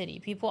authenticity.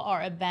 People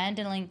are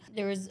abandoning.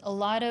 There's a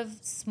lot of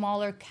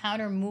smaller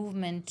counter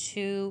movement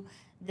to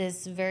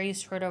this very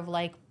sort of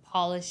like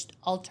polished,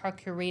 ultra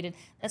curated.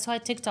 That's why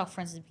TikTok,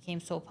 for instance,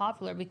 became so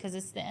popular, because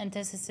it's the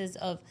antithesis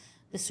of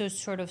the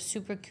sort of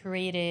super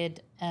curated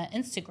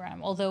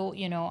Instagram. Although,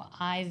 you know,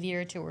 I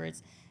veer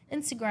towards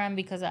Instagram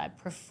because I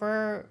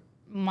prefer,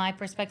 my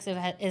perspective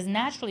is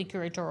naturally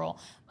curatorial.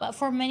 But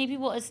for many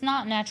people, it's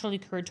not naturally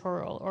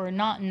curatorial, or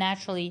not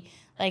naturally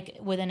like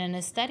within an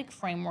aesthetic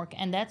framework,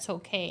 and that's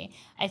okay.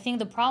 I think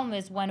the problem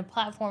is when a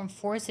platform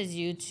forces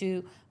you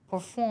to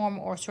perform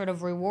or sort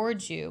of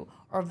rewards you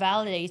or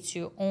validates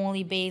you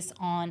only based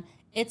on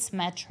its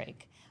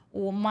metric.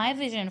 Well, my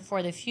vision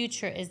for the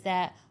future is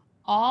that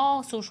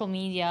all social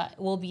media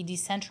will be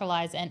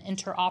decentralized and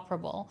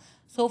interoperable.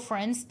 So, for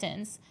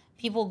instance,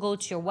 people go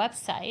to your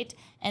website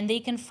and they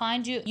can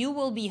find you. You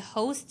will be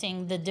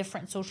hosting the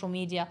different social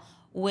media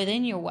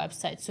within your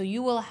website. So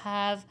you will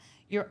have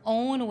your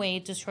own way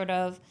to sort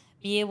of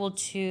be able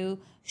to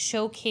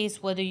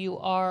showcase whether you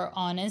are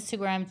on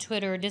Instagram,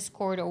 Twitter,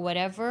 Discord, or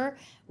whatever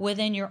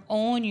within your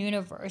own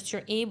universe.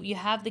 You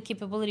have the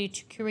capability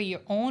to curate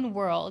your own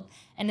world,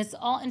 and it's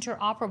all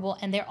interoperable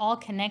and they're all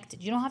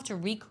connected. You don't have to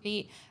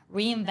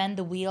reinvent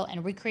the wheel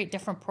and recreate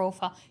different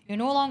profile. You're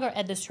no longer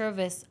at the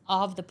service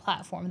of the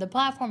platform. The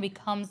platform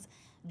becomes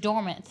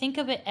dormant. Think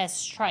of it as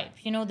Stripe.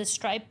 You know, the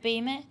Stripe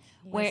payment,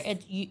 yes, where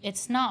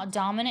it's not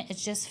dominant,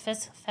 it's just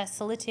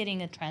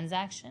facilitating a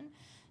transaction.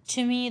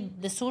 To me,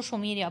 the social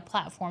media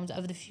platforms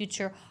of the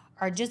future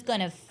are just going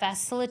to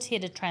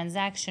facilitate a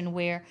transaction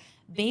where,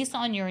 based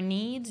on your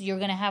needs, you're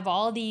going to have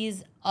all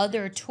these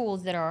other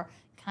tools that are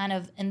kind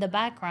of in the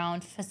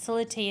background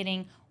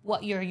facilitating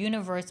what your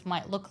universe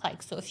might look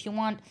like. So if you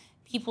want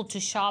people to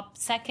shop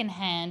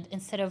secondhand,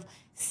 instead of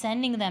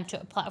sending them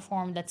to a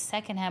platform that's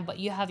secondhand, but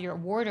you have your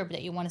wardrobe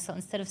that you want to sell,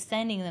 instead of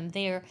sending them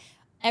there,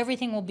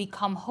 everything will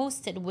become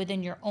hosted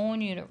within your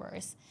own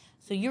universe.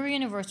 So your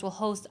universe will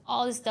host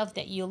all the stuff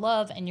that you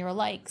love and your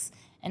likes,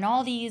 and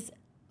all these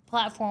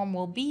platforms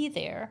will be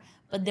there,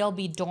 but they'll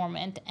be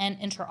dormant and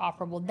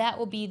interoperable. That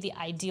will be the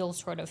ideal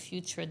sort of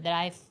future that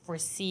I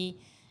foresee,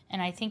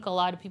 and I think a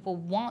lot of people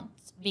want,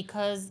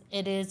 because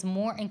it is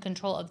more in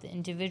control of the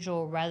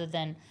individual rather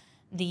than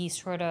the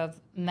sort of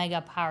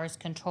mega powers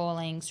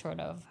controlling sort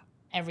of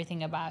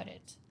everything about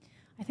it.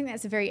 I think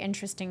that's a very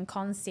interesting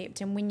concept,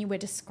 and when you were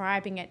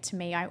describing it to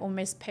me, I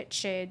almost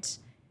pictured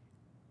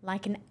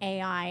like an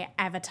AI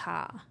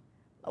avatar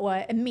or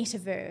a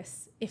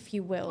metaverse, if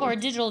you will. Or a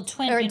digital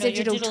twin. Or a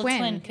digital digital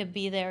twin could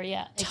be there,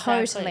 yeah.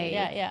 Totally. Exactly.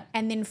 Yeah.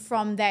 And then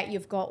from that,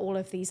 you've got all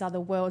of these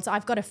other worlds.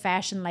 I've got a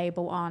fashion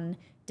label on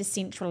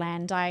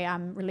Decentraland. I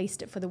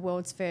released it for the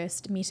world's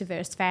first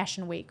Metaverse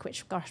Fashion Week,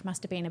 which, gosh,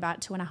 must have been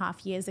about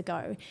 2.5 years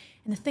ago.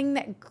 And the thing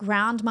that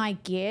ground my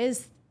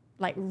gears,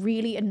 like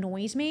really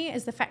annoyed me,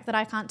 is the fact that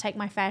I can't take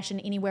my fashion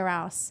anywhere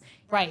else.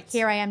 Right.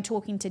 Here I am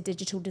talking to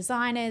digital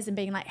designers and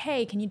being like,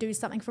 hey, can you do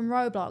something from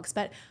Roblox?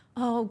 But,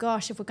 oh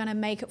gosh, if we're going to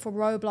make it for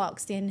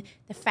Roblox, then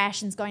the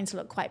fashion's going to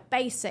look quite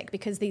basic,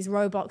 because these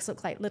Roblox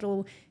look like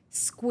little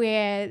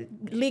square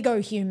Lego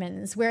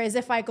humans. Whereas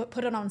if I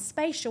put it on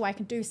Spatial, I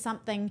can do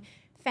something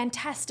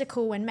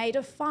fantastical and made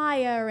of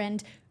fire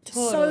and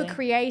totally so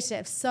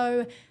creative.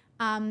 So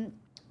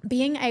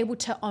being able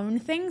to own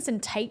things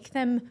and take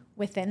them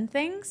within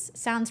things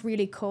sounds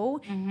really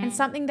cool. And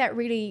something that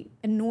really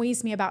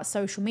annoys me about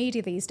social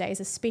media these days,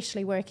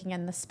 especially working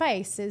in the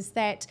space, is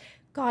that,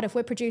 God, if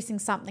we're producing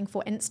something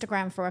for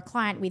Instagram for a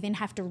client, we then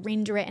have to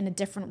render it in a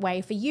different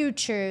way for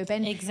YouTube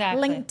and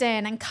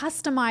LinkedIn and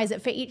customize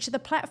it for each of the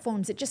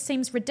platforms. It just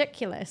seems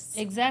ridiculous.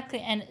 Exactly.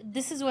 And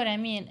this is what I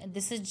mean.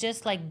 This is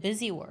just like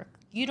busy work.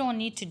 You don't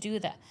need to do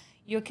that.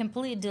 You're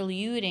completely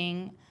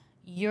diluting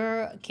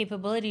your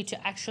capability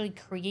to actually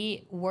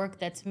create work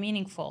that's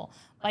meaningful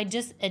by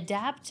just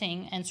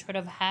adapting and sort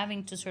of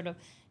having to sort of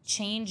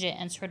change it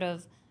and sort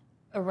of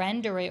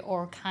render it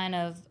or kind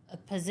of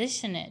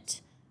position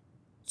it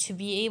to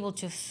be able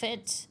to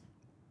fit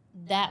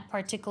that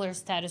particular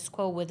status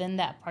quo within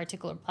that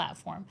particular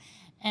platform.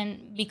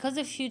 And because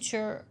of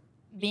future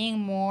being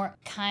more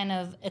kind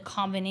of a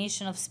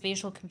combination of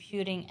spatial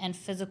computing and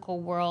physical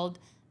world,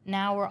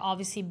 now we're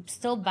obviously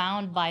still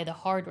bound by the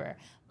hardware.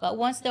 But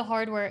once the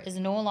hardware is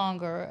no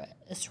longer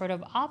a sort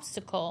of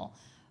obstacle,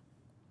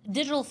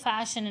 digital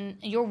fashion and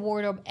your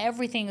wardrobe,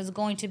 everything is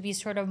going to be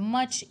sort of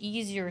much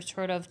easier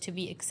sort of to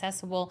be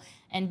accessible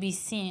and be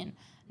seen.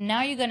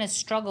 Now you're going to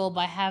struggle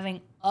by having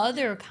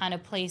other kind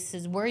of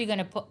places where you're going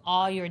to put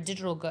all your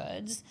digital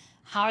goods.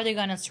 How are they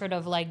going to sort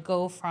of like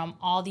go from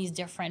all these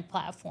different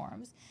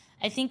platforms?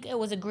 I think it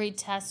was a great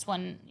test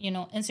when,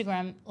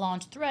 Instagram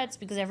launched Threads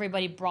because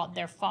everybody brought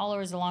their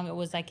followers along. It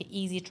was like an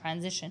easy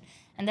transition.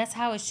 And that's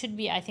how it should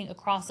be, I think,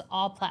 across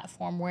all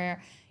platform,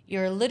 where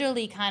you're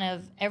literally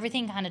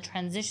everything kind of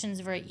transitions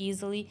very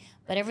easily,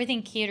 but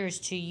everything caters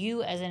to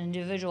you as an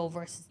individual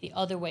versus the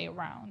other way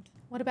around.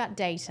 What about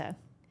data?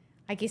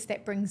 I guess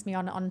that brings me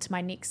on to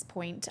my next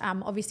point.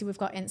 Obviously, we've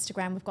got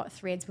Instagram, we've got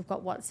Threads, we've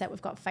got WhatsApp,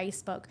 we've got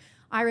Facebook.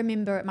 I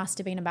remember it must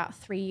have been about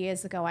 3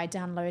 years ago I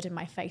downloaded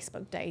my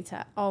Facebook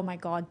data. Oh my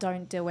God,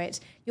 don't do it.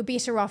 You're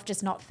better off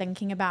just not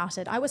thinking about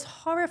it. I was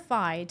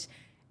horrified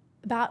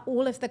about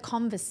all of the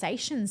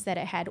conversations that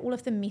it had, all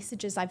of the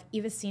messages I've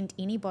ever sent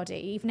anybody,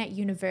 even at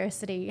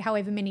university,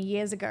 however many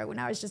years ago when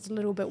I was just a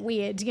little bit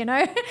weird,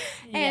 Yeah.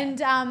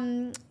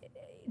 And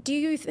do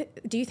you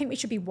think we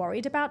should be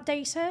worried about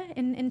data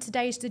in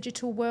today's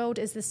digital world?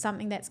 Is this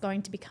something that's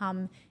going to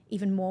become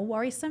even more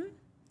worrisome?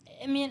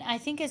 I mean, I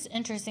think it's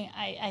interesting.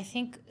 I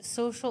think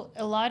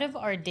a lot of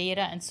our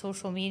data and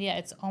social media,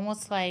 it's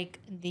almost like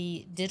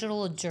the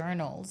digital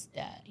journals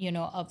that,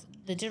 of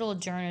the digital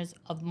journals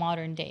of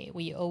modern day.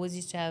 We always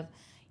used to have,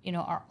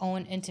 our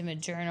own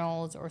intimate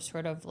journals or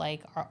sort of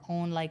like our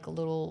own like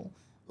little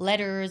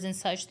letters and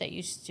such that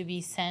used to be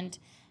sent.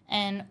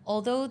 And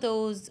although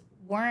those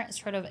weren't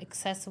sort of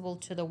accessible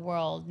to the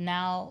world,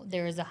 now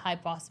there is a high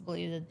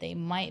possibility that they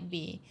might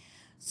be.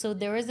 So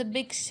there is a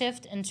big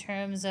shift in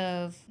terms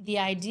of the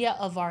idea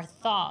of our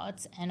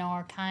thoughts and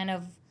our kind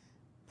of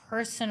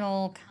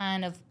personal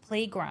kind of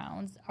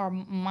playgrounds, our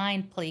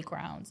mind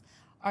playgrounds,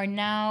 are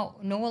now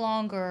no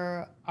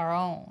longer our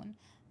own.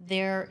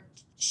 They're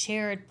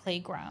shared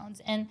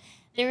playgrounds. And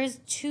there is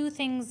two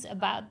things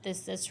about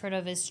this that sort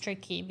of is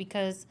tricky,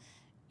 because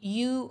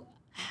you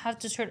have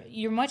to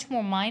you're much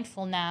more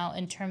mindful now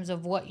in terms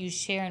of what you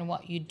share and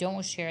what you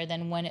don't share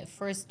than when it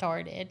first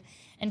started.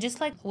 And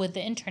just like with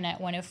the internet,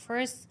 when it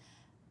first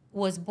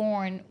was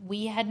born,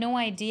 we had no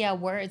idea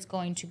where it's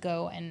going to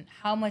go and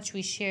how much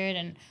we shared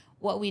and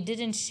what we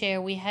didn't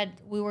share. We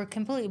were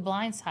completely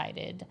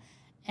blindsided.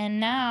 And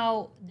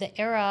now the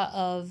era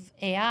of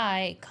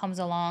AI comes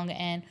along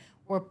and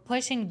we're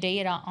pushing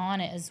data on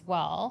it as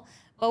well.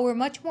 But we're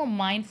much more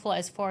mindful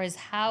as far as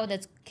how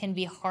that can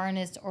be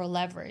harnessed or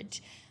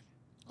leveraged.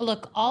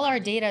 Look, all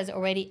our data is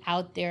already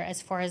out there,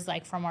 as far as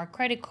like from our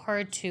credit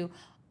card to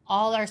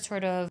all our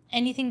sort of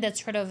anything that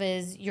sort of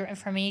is your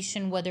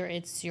information, whether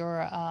it's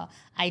your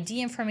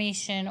ID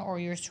information or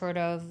your sort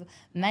of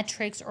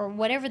metrics or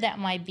whatever that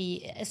might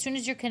be. As soon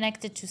as you're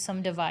connected to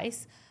some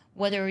device,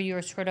 whether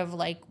you're sort of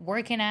like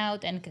working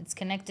out and it's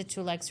connected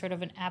to like sort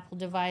of an Apple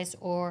device,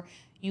 or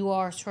you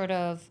are sort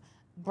of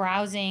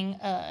browsing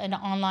an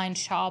online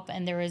shop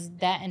and there is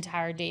that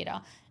entire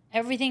data,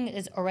 everything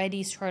is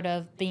already sort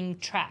of being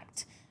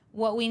tracked.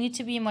 What we need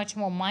to be much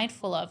more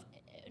mindful of,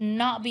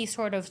 not be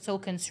sort of so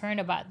concerned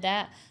about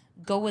that,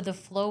 go with the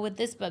flow with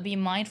this, but be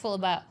mindful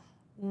about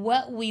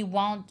what we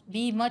want,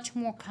 be much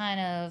more kind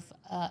of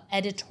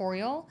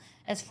editorial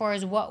as far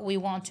as what we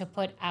want to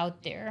put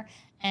out there,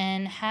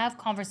 and have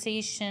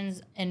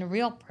conversations in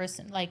real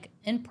person, like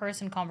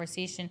in-person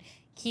conversation,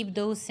 keep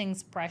those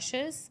things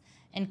precious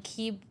and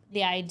keep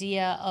the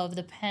idea of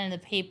the pen and the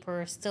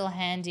paper still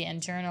handy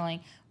and journaling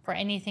for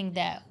anything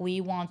that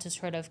we want to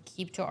sort of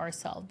keep to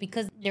ourselves,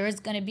 because there is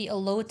going to be a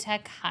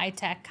low-tech,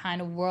 high-tech kind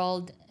of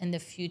world in the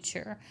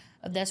future.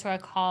 That's what I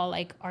call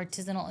like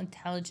artisanal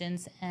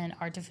intelligence and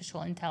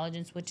artificial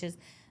intelligence, which is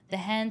the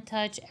hand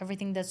touch,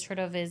 everything that sort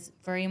of is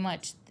very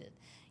much,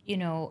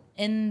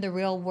 in the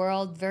real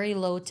world, very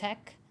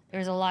low-tech.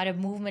 There's a lot of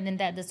movement in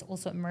that's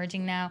also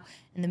emerging now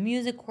in the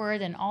music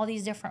world and all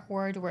these different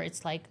words where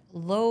it's like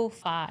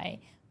lo-fi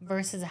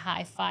versus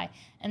hi-fi,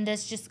 and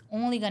that's just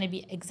only going to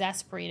be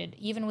exasperated.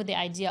 Even with the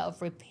idea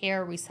of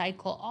repair,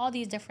 recycle, all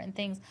these different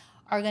things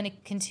are going to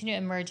continue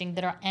emerging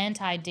that are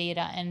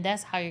anti-data, and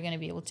that's how you're going to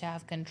be able to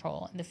have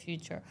control in the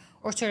future,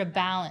 or sort of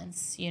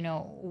balance,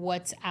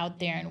 what's out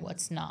there and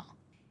what's not.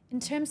 In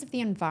terms of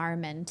the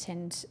environment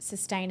and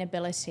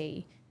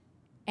sustainability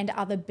and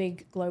other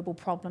big global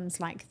problems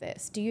like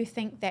this, do you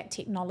think that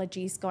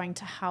technology is going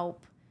to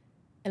help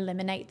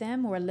eliminate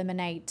them or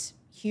eliminate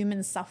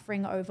human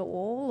suffering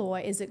overall, or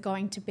is it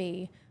going to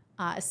be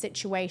a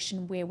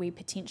situation where we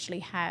potentially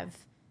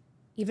have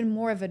even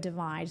more of a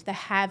divide, the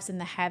haves and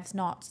the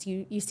have-nots?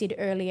 You said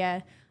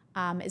earlier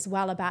as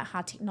well about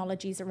how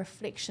technology is a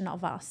reflection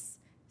of us.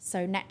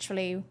 So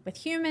naturally with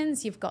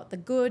humans, you've got the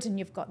good and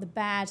you've got the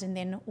bad, and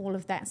then all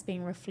of that's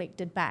being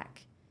reflected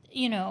back.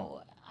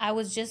 I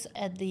was just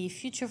at the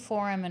Future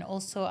Forum, and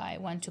also I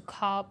went to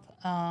COP.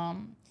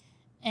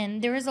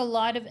 And there is a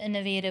lot of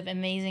innovative,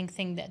 amazing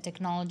thing that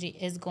technology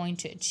is going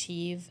to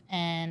achieve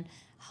and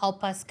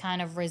help us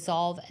kind of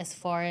resolve as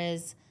far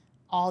as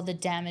all the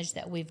damage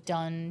that we've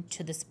done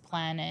to this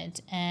planet,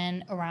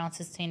 and around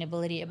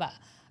sustainability,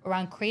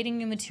 around creating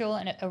new material,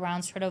 and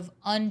around sort of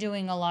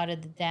undoing a lot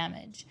of the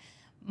damage.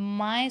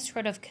 My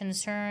sort of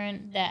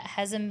concern that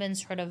hasn't been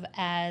sort of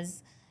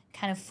as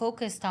kind of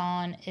focused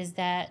on is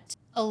that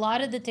a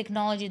lot of the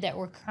technology that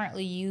we're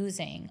currently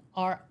using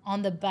are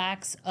on the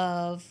backs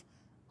of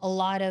a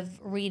lot of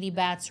really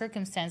bad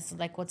circumstances,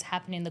 like what's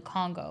happening in the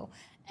Congo.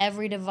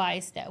 Every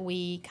device that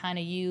we kind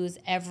of use,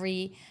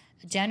 every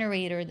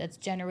generator that's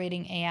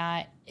generating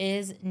AI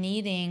is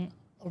needing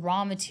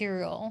raw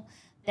material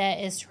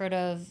that is sort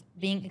of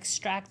being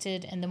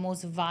extracted in the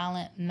most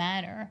violent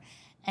manner.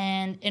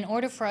 And in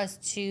order for us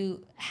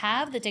to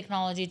have the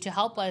technology to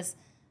help us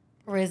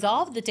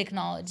resolve the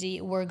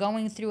technology, we're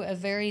going through a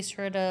very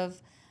sort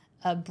of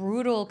a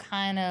brutal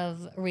kind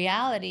of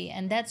reality.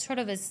 And that sort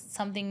of is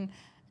something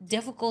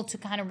difficult to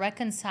kind of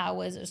reconcile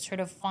with, or sort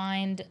of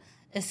find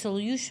a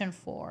solution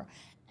for.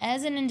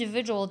 As an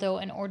individual, though,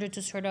 in order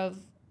to sort of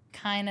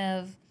kind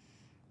of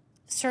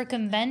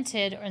circumvent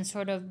it and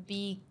sort of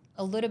be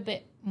a little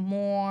bit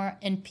more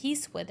in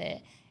peace with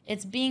it,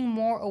 it's being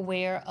more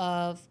aware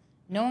of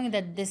knowing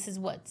that this is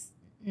what's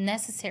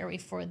necessary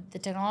for the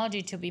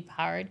technology to be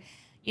powered.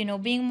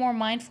 Being more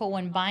mindful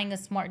when buying a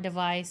smart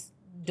device.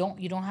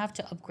 You don't have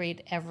to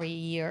upgrade every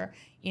year,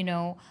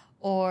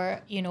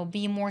 or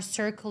be more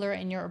circular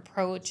in your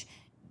approach.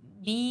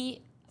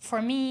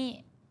 For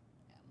me,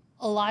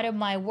 a lot of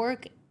my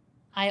work,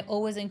 I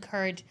always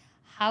encourage,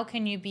 how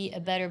can you be a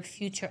better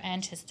future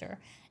ancestor?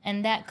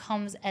 And that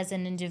comes as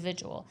an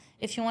individual.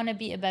 If you want to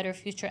be a better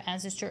future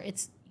ancestor,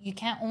 you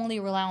can't only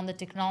rely on the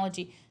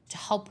technology to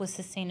help with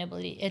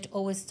sustainability. It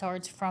always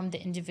starts from the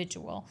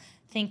individual.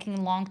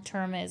 Thinking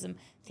long-termism,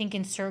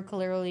 thinking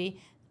circularly,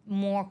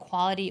 more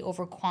quality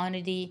over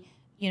quantity,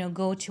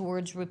 go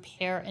towards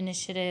repair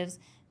initiatives.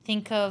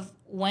 Think of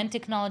when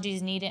technology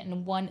is needed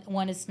and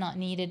when it's not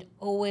needed.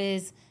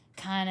 Always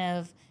kind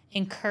of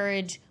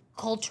encourage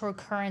cultural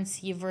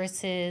currency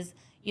versus,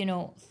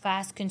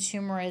 fast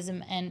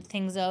consumerism and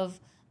things of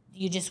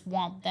you just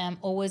want them.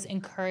 Always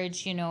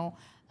encourage,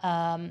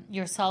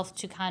 yourself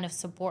to kind of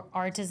support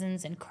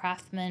artisans and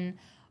craftsmen.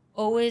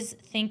 Always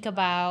think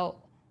about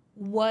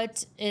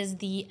what is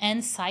the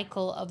end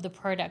cycle of the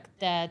product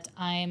that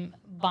I'm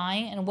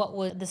buying and what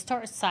was the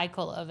start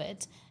cycle of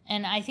it.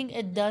 And I think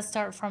it does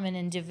start from an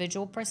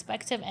individual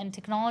perspective, and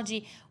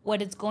technology,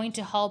 what it's going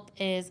to help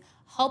is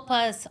help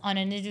us on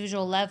an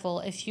individual level.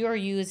 If you're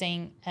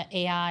using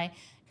AI,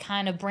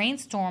 kind of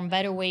brainstorm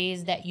better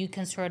ways that you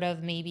can sort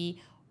of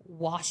maybe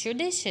wash your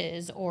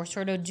dishes or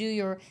sort of do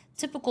your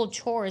typical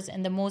chores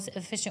in the most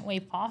efficient way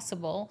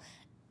possible,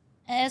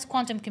 as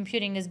quantum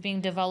computing is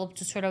being developed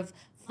to sort of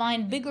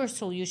find bigger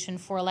solution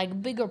for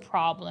like bigger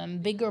problem,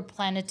 bigger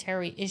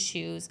planetary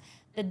issues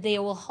that they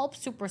will help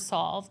super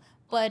solve,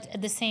 but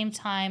at the same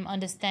time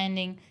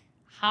understanding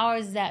how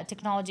is that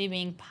technology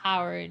being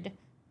powered,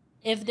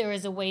 if there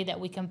is a way that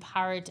we can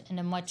power it in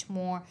a much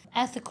more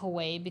ethical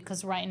way,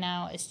 because right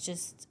now it's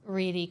just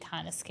really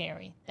kind of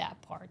scary,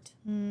 that part.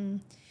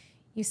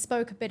 You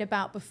spoke a bit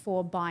about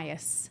before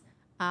bias,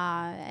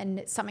 and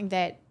it's something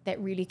that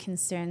really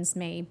concerns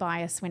me,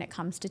 bias when it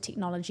comes to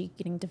technology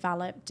getting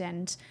developed.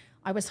 And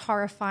I was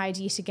horrified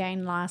yet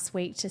again last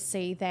week to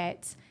see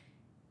that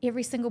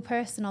every single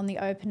person on the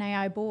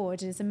OpenAI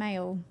board is a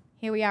male.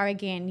 Here we are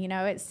again,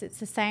 it's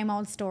the same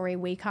old story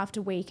week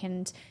after week,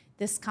 and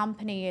this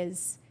company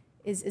is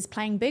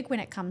playing big when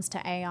it comes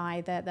to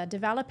AI. They're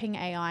developing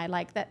AI,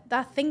 like that.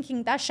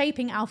 They're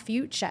shaping our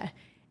future.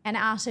 And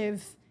out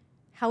of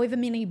however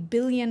many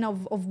billion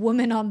of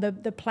women on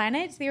the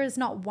planet, there is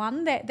not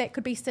one that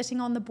could be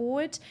sitting on the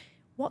board.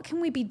 What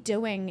can we be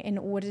doing in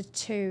order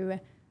to,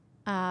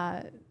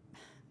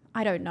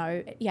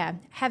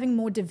 having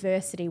more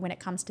diversity when it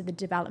comes to the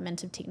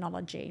development of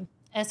technology?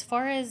 As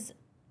far as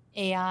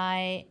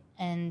AI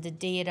and the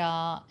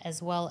data,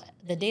 as well,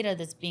 the data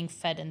that's being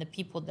fed and the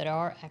people that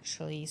are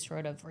actually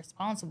sort of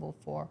responsible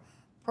for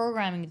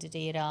programming the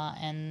data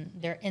and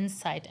their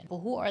insight, and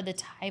who are the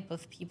type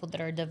of people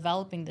that are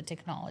developing the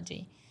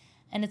technology.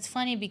 And it's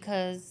funny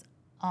because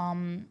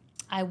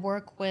I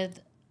work with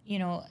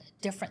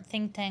different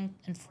think tank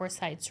and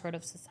foresight sort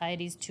of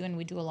societies too, and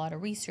we do a lot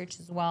of research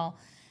as well.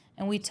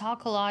 And we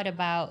talk a lot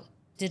about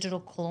digital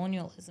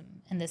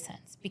colonialism in this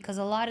sense, because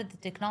a lot of the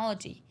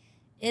technology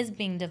is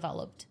being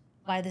developed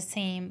by the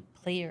same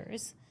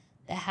players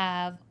that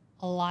have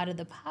a lot of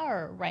the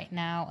power right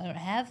now, and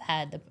have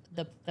had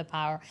the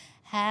power,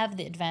 have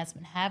the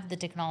advancement, have the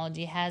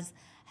technology,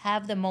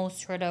 have the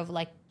most sort of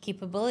like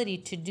capability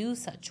to do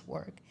such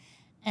work.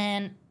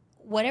 And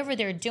whatever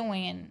they're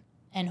doing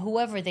and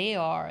whoever they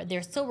are,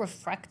 they're still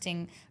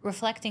reflecting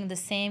the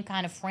same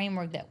kind of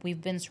framework that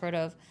we've been sort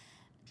of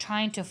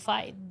trying to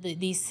fight.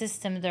 These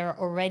systems that are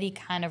already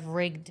kind of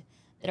rigged,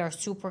 that are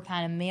super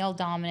kind of male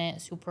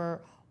dominant,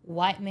 super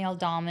white male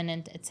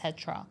dominant,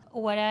 etc.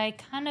 What I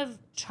kind of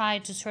try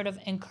to sort of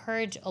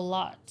encourage a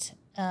lot,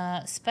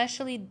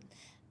 especially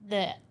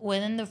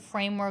within the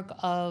framework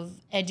of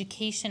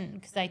education,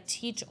 because I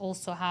teach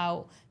also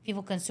how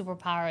people can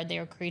superpower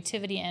their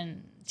creativity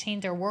and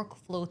change their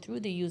workflow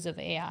through the use of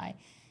AI,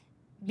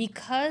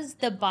 because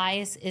the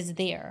bias is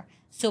there.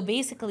 So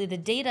basically the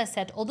data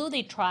set, although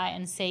they try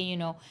and say,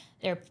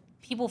 there are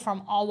people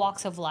from all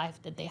walks of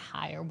life that they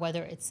hire,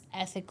 whether it's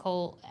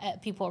ethical,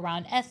 people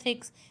around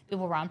ethics,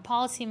 people around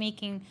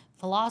policymaking,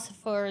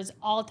 philosophers,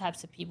 all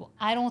types of people.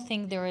 I don't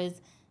think there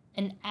is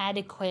an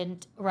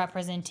adequate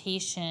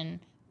representation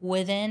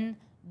within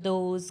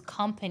those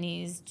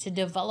companies to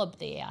develop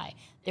the AI.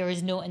 There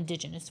is no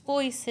indigenous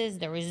voices,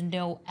 there is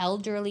no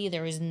elderly,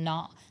 there is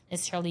not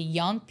necessarily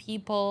young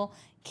people,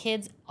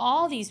 kids,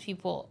 all these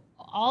people,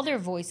 all their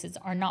voices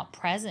are not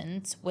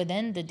present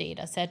within the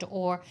data set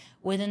or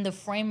within the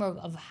framework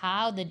of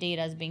how the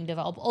data is being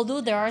developed.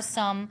 Although there are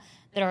some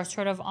that are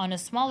sort of on a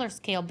smaller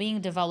scale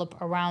being developed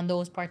around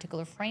those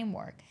particular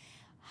framework.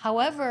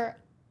 However,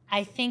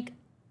 I think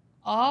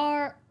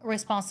our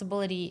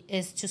responsibility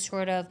is to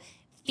sort of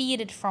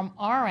feed it from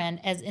our end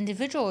as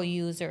individual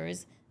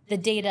users, the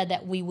data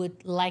that we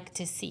would like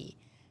to see.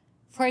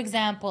 For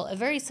example, a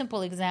very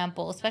simple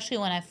example, especially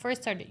when I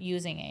first started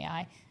using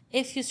AI,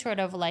 if you sort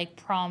of like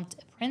prompt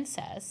a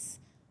princess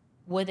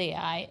with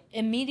AI,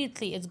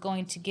 immediately it's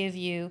going to give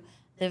you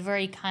the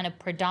very kind of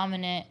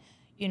predominant,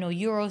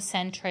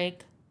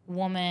 Eurocentric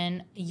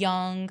woman,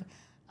 young,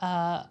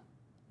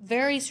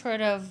 very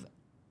sort of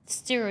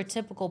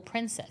stereotypical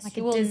princess. Like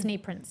a Disney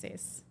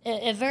princess.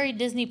 A very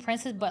Disney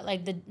princess, but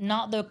like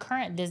not the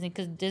current Disney,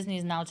 because Disney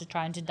is now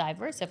trying to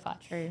diversify.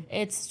 True.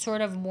 It's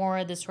sort of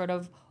more the sort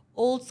of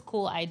old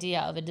school idea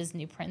of a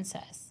Disney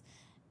princess.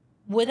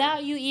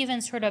 Without you even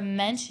sort of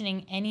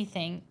mentioning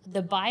anything,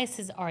 the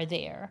biases are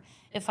there.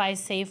 If I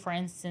say, for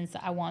instance,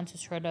 I want to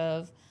sort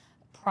of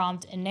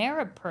prompt an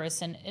Arab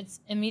person,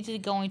 it's immediately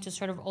going to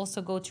sort of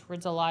also go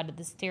towards a lot of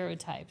the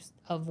stereotypes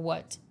of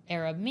what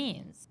Arab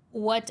means.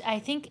 What I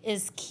think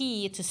is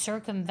key to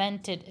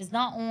circumvent it is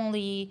not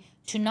only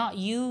to not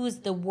use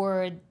the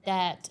word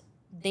that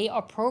they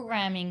are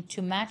programming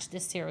to match the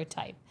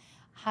stereotype.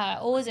 How I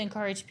always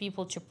encourage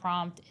people to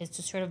prompt is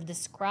to sort of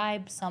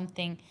describe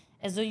something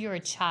as though you're a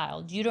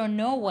child. You don't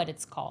know what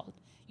it's called.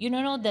 You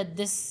don't know that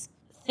this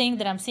thing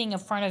that I'm seeing in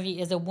front of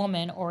you is a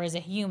woman or is a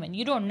human.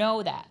 You don't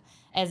know that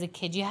as a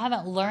kid. You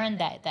haven't learned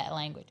that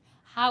language.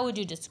 How would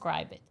you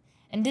describe it?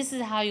 And this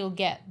is how you'll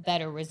get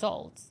better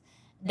results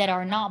that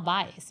are not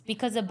biased,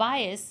 because a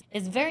bias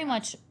is very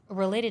much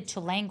related to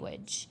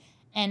language.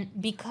 And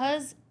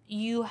because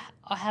you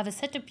have a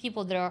set of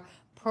people that are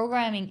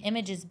programming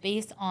images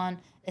based on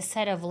a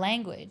set of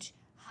language,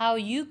 how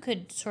you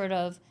could sort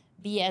of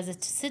be as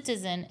a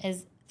citizen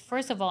is,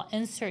 first of all,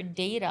 insert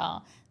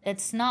data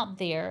that's not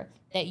there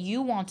that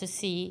you want to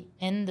see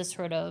in the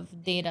sort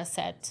of data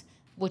set,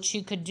 which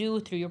you could do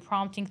through your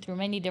prompting, through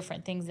many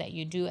different things that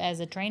you do as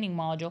a training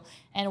module,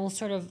 and it will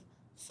sort of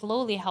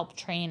slowly help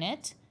train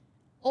it.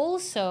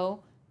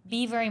 Also,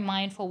 be very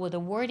mindful with the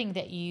wording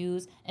that you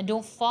use and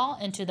don't fall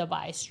into the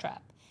bias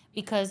trap,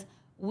 because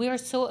we're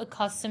so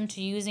accustomed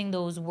to using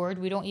those words,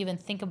 we don't even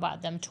think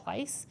about them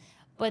twice.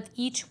 But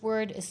each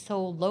word is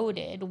so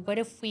loaded. What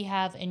if we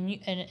have an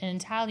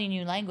entirely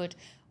new language,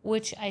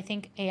 which I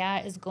think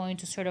AI is going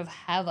to sort of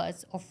have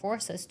us or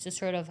force us to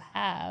sort of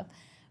have,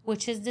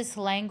 which is this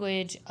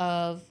language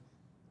of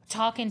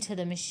talking to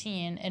the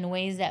machine in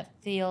ways that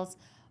feels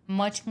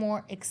much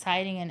more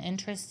exciting and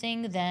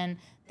interesting than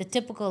the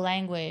typical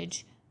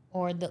language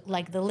or the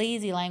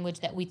lazy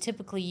language that we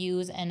typically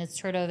use, and it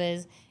sort of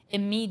is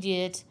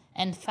immediate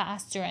and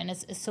faster, and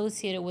it's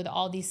associated with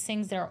all these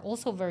things that are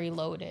also very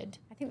loaded.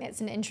 I think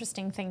that's an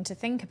interesting thing to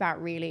think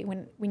about, really.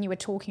 When you were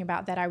talking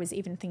about that, I was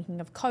even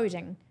thinking of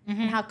coding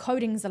and how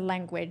coding's a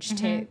language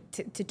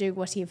to do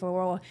whatever.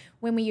 Or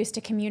when we used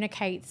to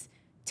communicate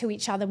to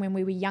each other when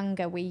we were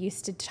younger, we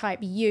used to type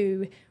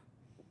you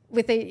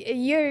with a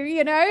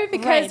you,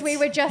 because we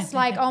were just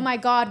like, oh my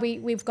God,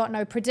 we've got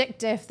no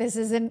predictive.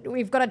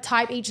 We've got to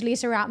type each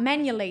letter out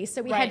manually.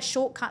 So we had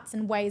shortcuts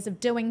and ways of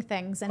doing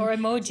things. Or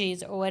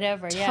emojis or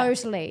whatever.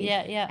 Totally.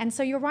 Yeah. And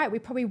so you're right. We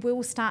probably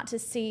will start to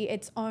see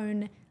its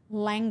own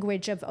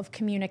language of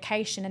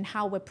communication and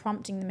how we're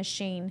prompting the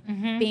machine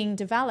being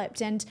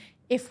developed. And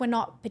if we're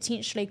not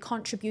potentially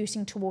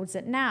contributing towards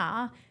it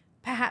now,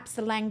 perhaps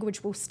the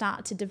language will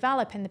start to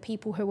develop and the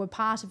people who are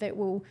part of it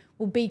will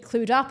be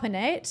clued up in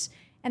it.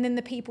 And then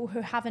the people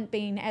who haven't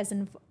been as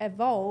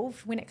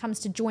evolved, when it comes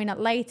to join it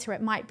later,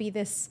 it might be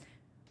this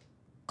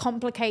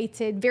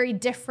complicated, very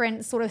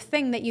different sort of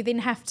thing that you then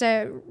have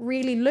to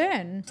really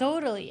learn.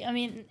 Totally. I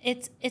mean,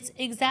 it's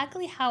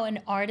exactly how an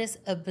artist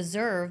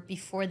observes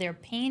before they're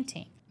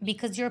painting,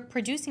 because you're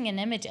producing an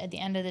image at the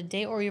end of the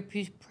day, or you're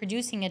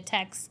producing a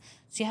text.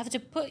 So you have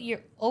to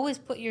always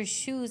put your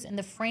shoes in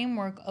the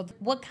framework of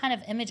what kind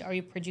of image are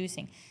you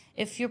producing.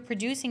 If you're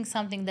producing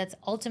something that's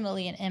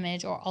ultimately an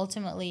image or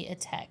ultimately a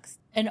text,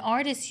 an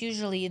artist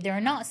usually,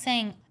 they're not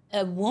saying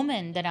a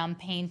woman that I'm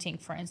painting,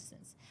 for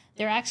instance.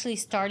 They're actually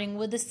starting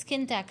with the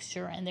skin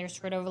texture, and they're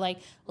sort of like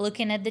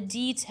looking at the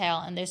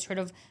detail, and they're sort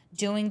of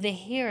doing the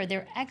hair.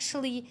 They're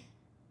actually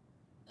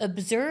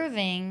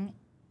observing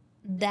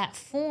that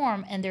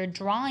form, and they're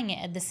drawing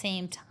it at the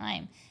same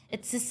time.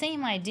 It's the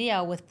same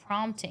idea with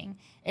prompting.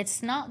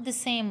 It's not the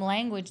same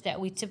language that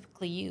we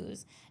typically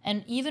use.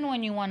 And even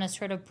when you want to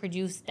sort of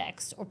produce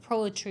text or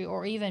poetry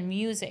or even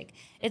music,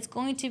 it's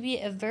going to be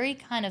a very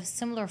kind of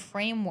similar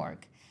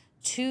framework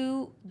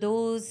to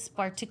those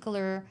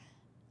particular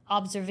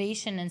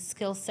observation and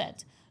skill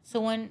set. So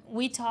when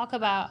we talk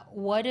about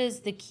what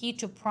is the key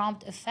to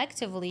prompt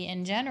effectively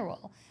in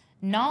general,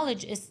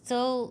 knowledge is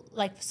still,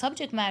 like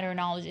subject matter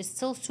knowledge is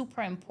still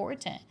super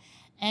important.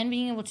 And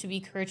being able to be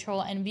critical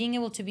and being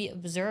able to be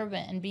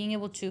observant and being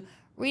able to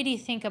really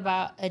think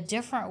about a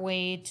different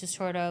way to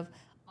sort of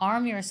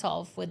arm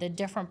yourself with a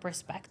different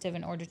perspective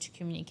in order to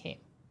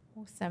communicate.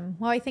 Awesome.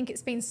 Well, I think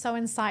it's been so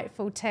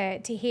insightful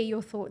to hear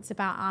your thoughts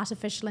about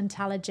artificial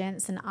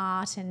intelligence and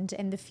art and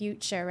the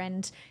future.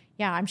 And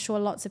yeah, I'm sure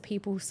lots of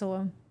people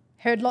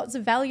heard lots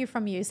of value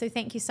from you. So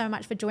thank you so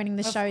much for joining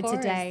the show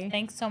today.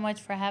 Thanks so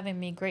much for having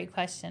me. Great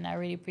question. I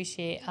really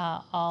appreciate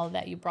all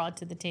that you brought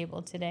to the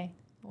table today.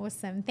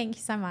 Awesome. Thank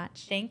you so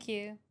much. Thank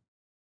you.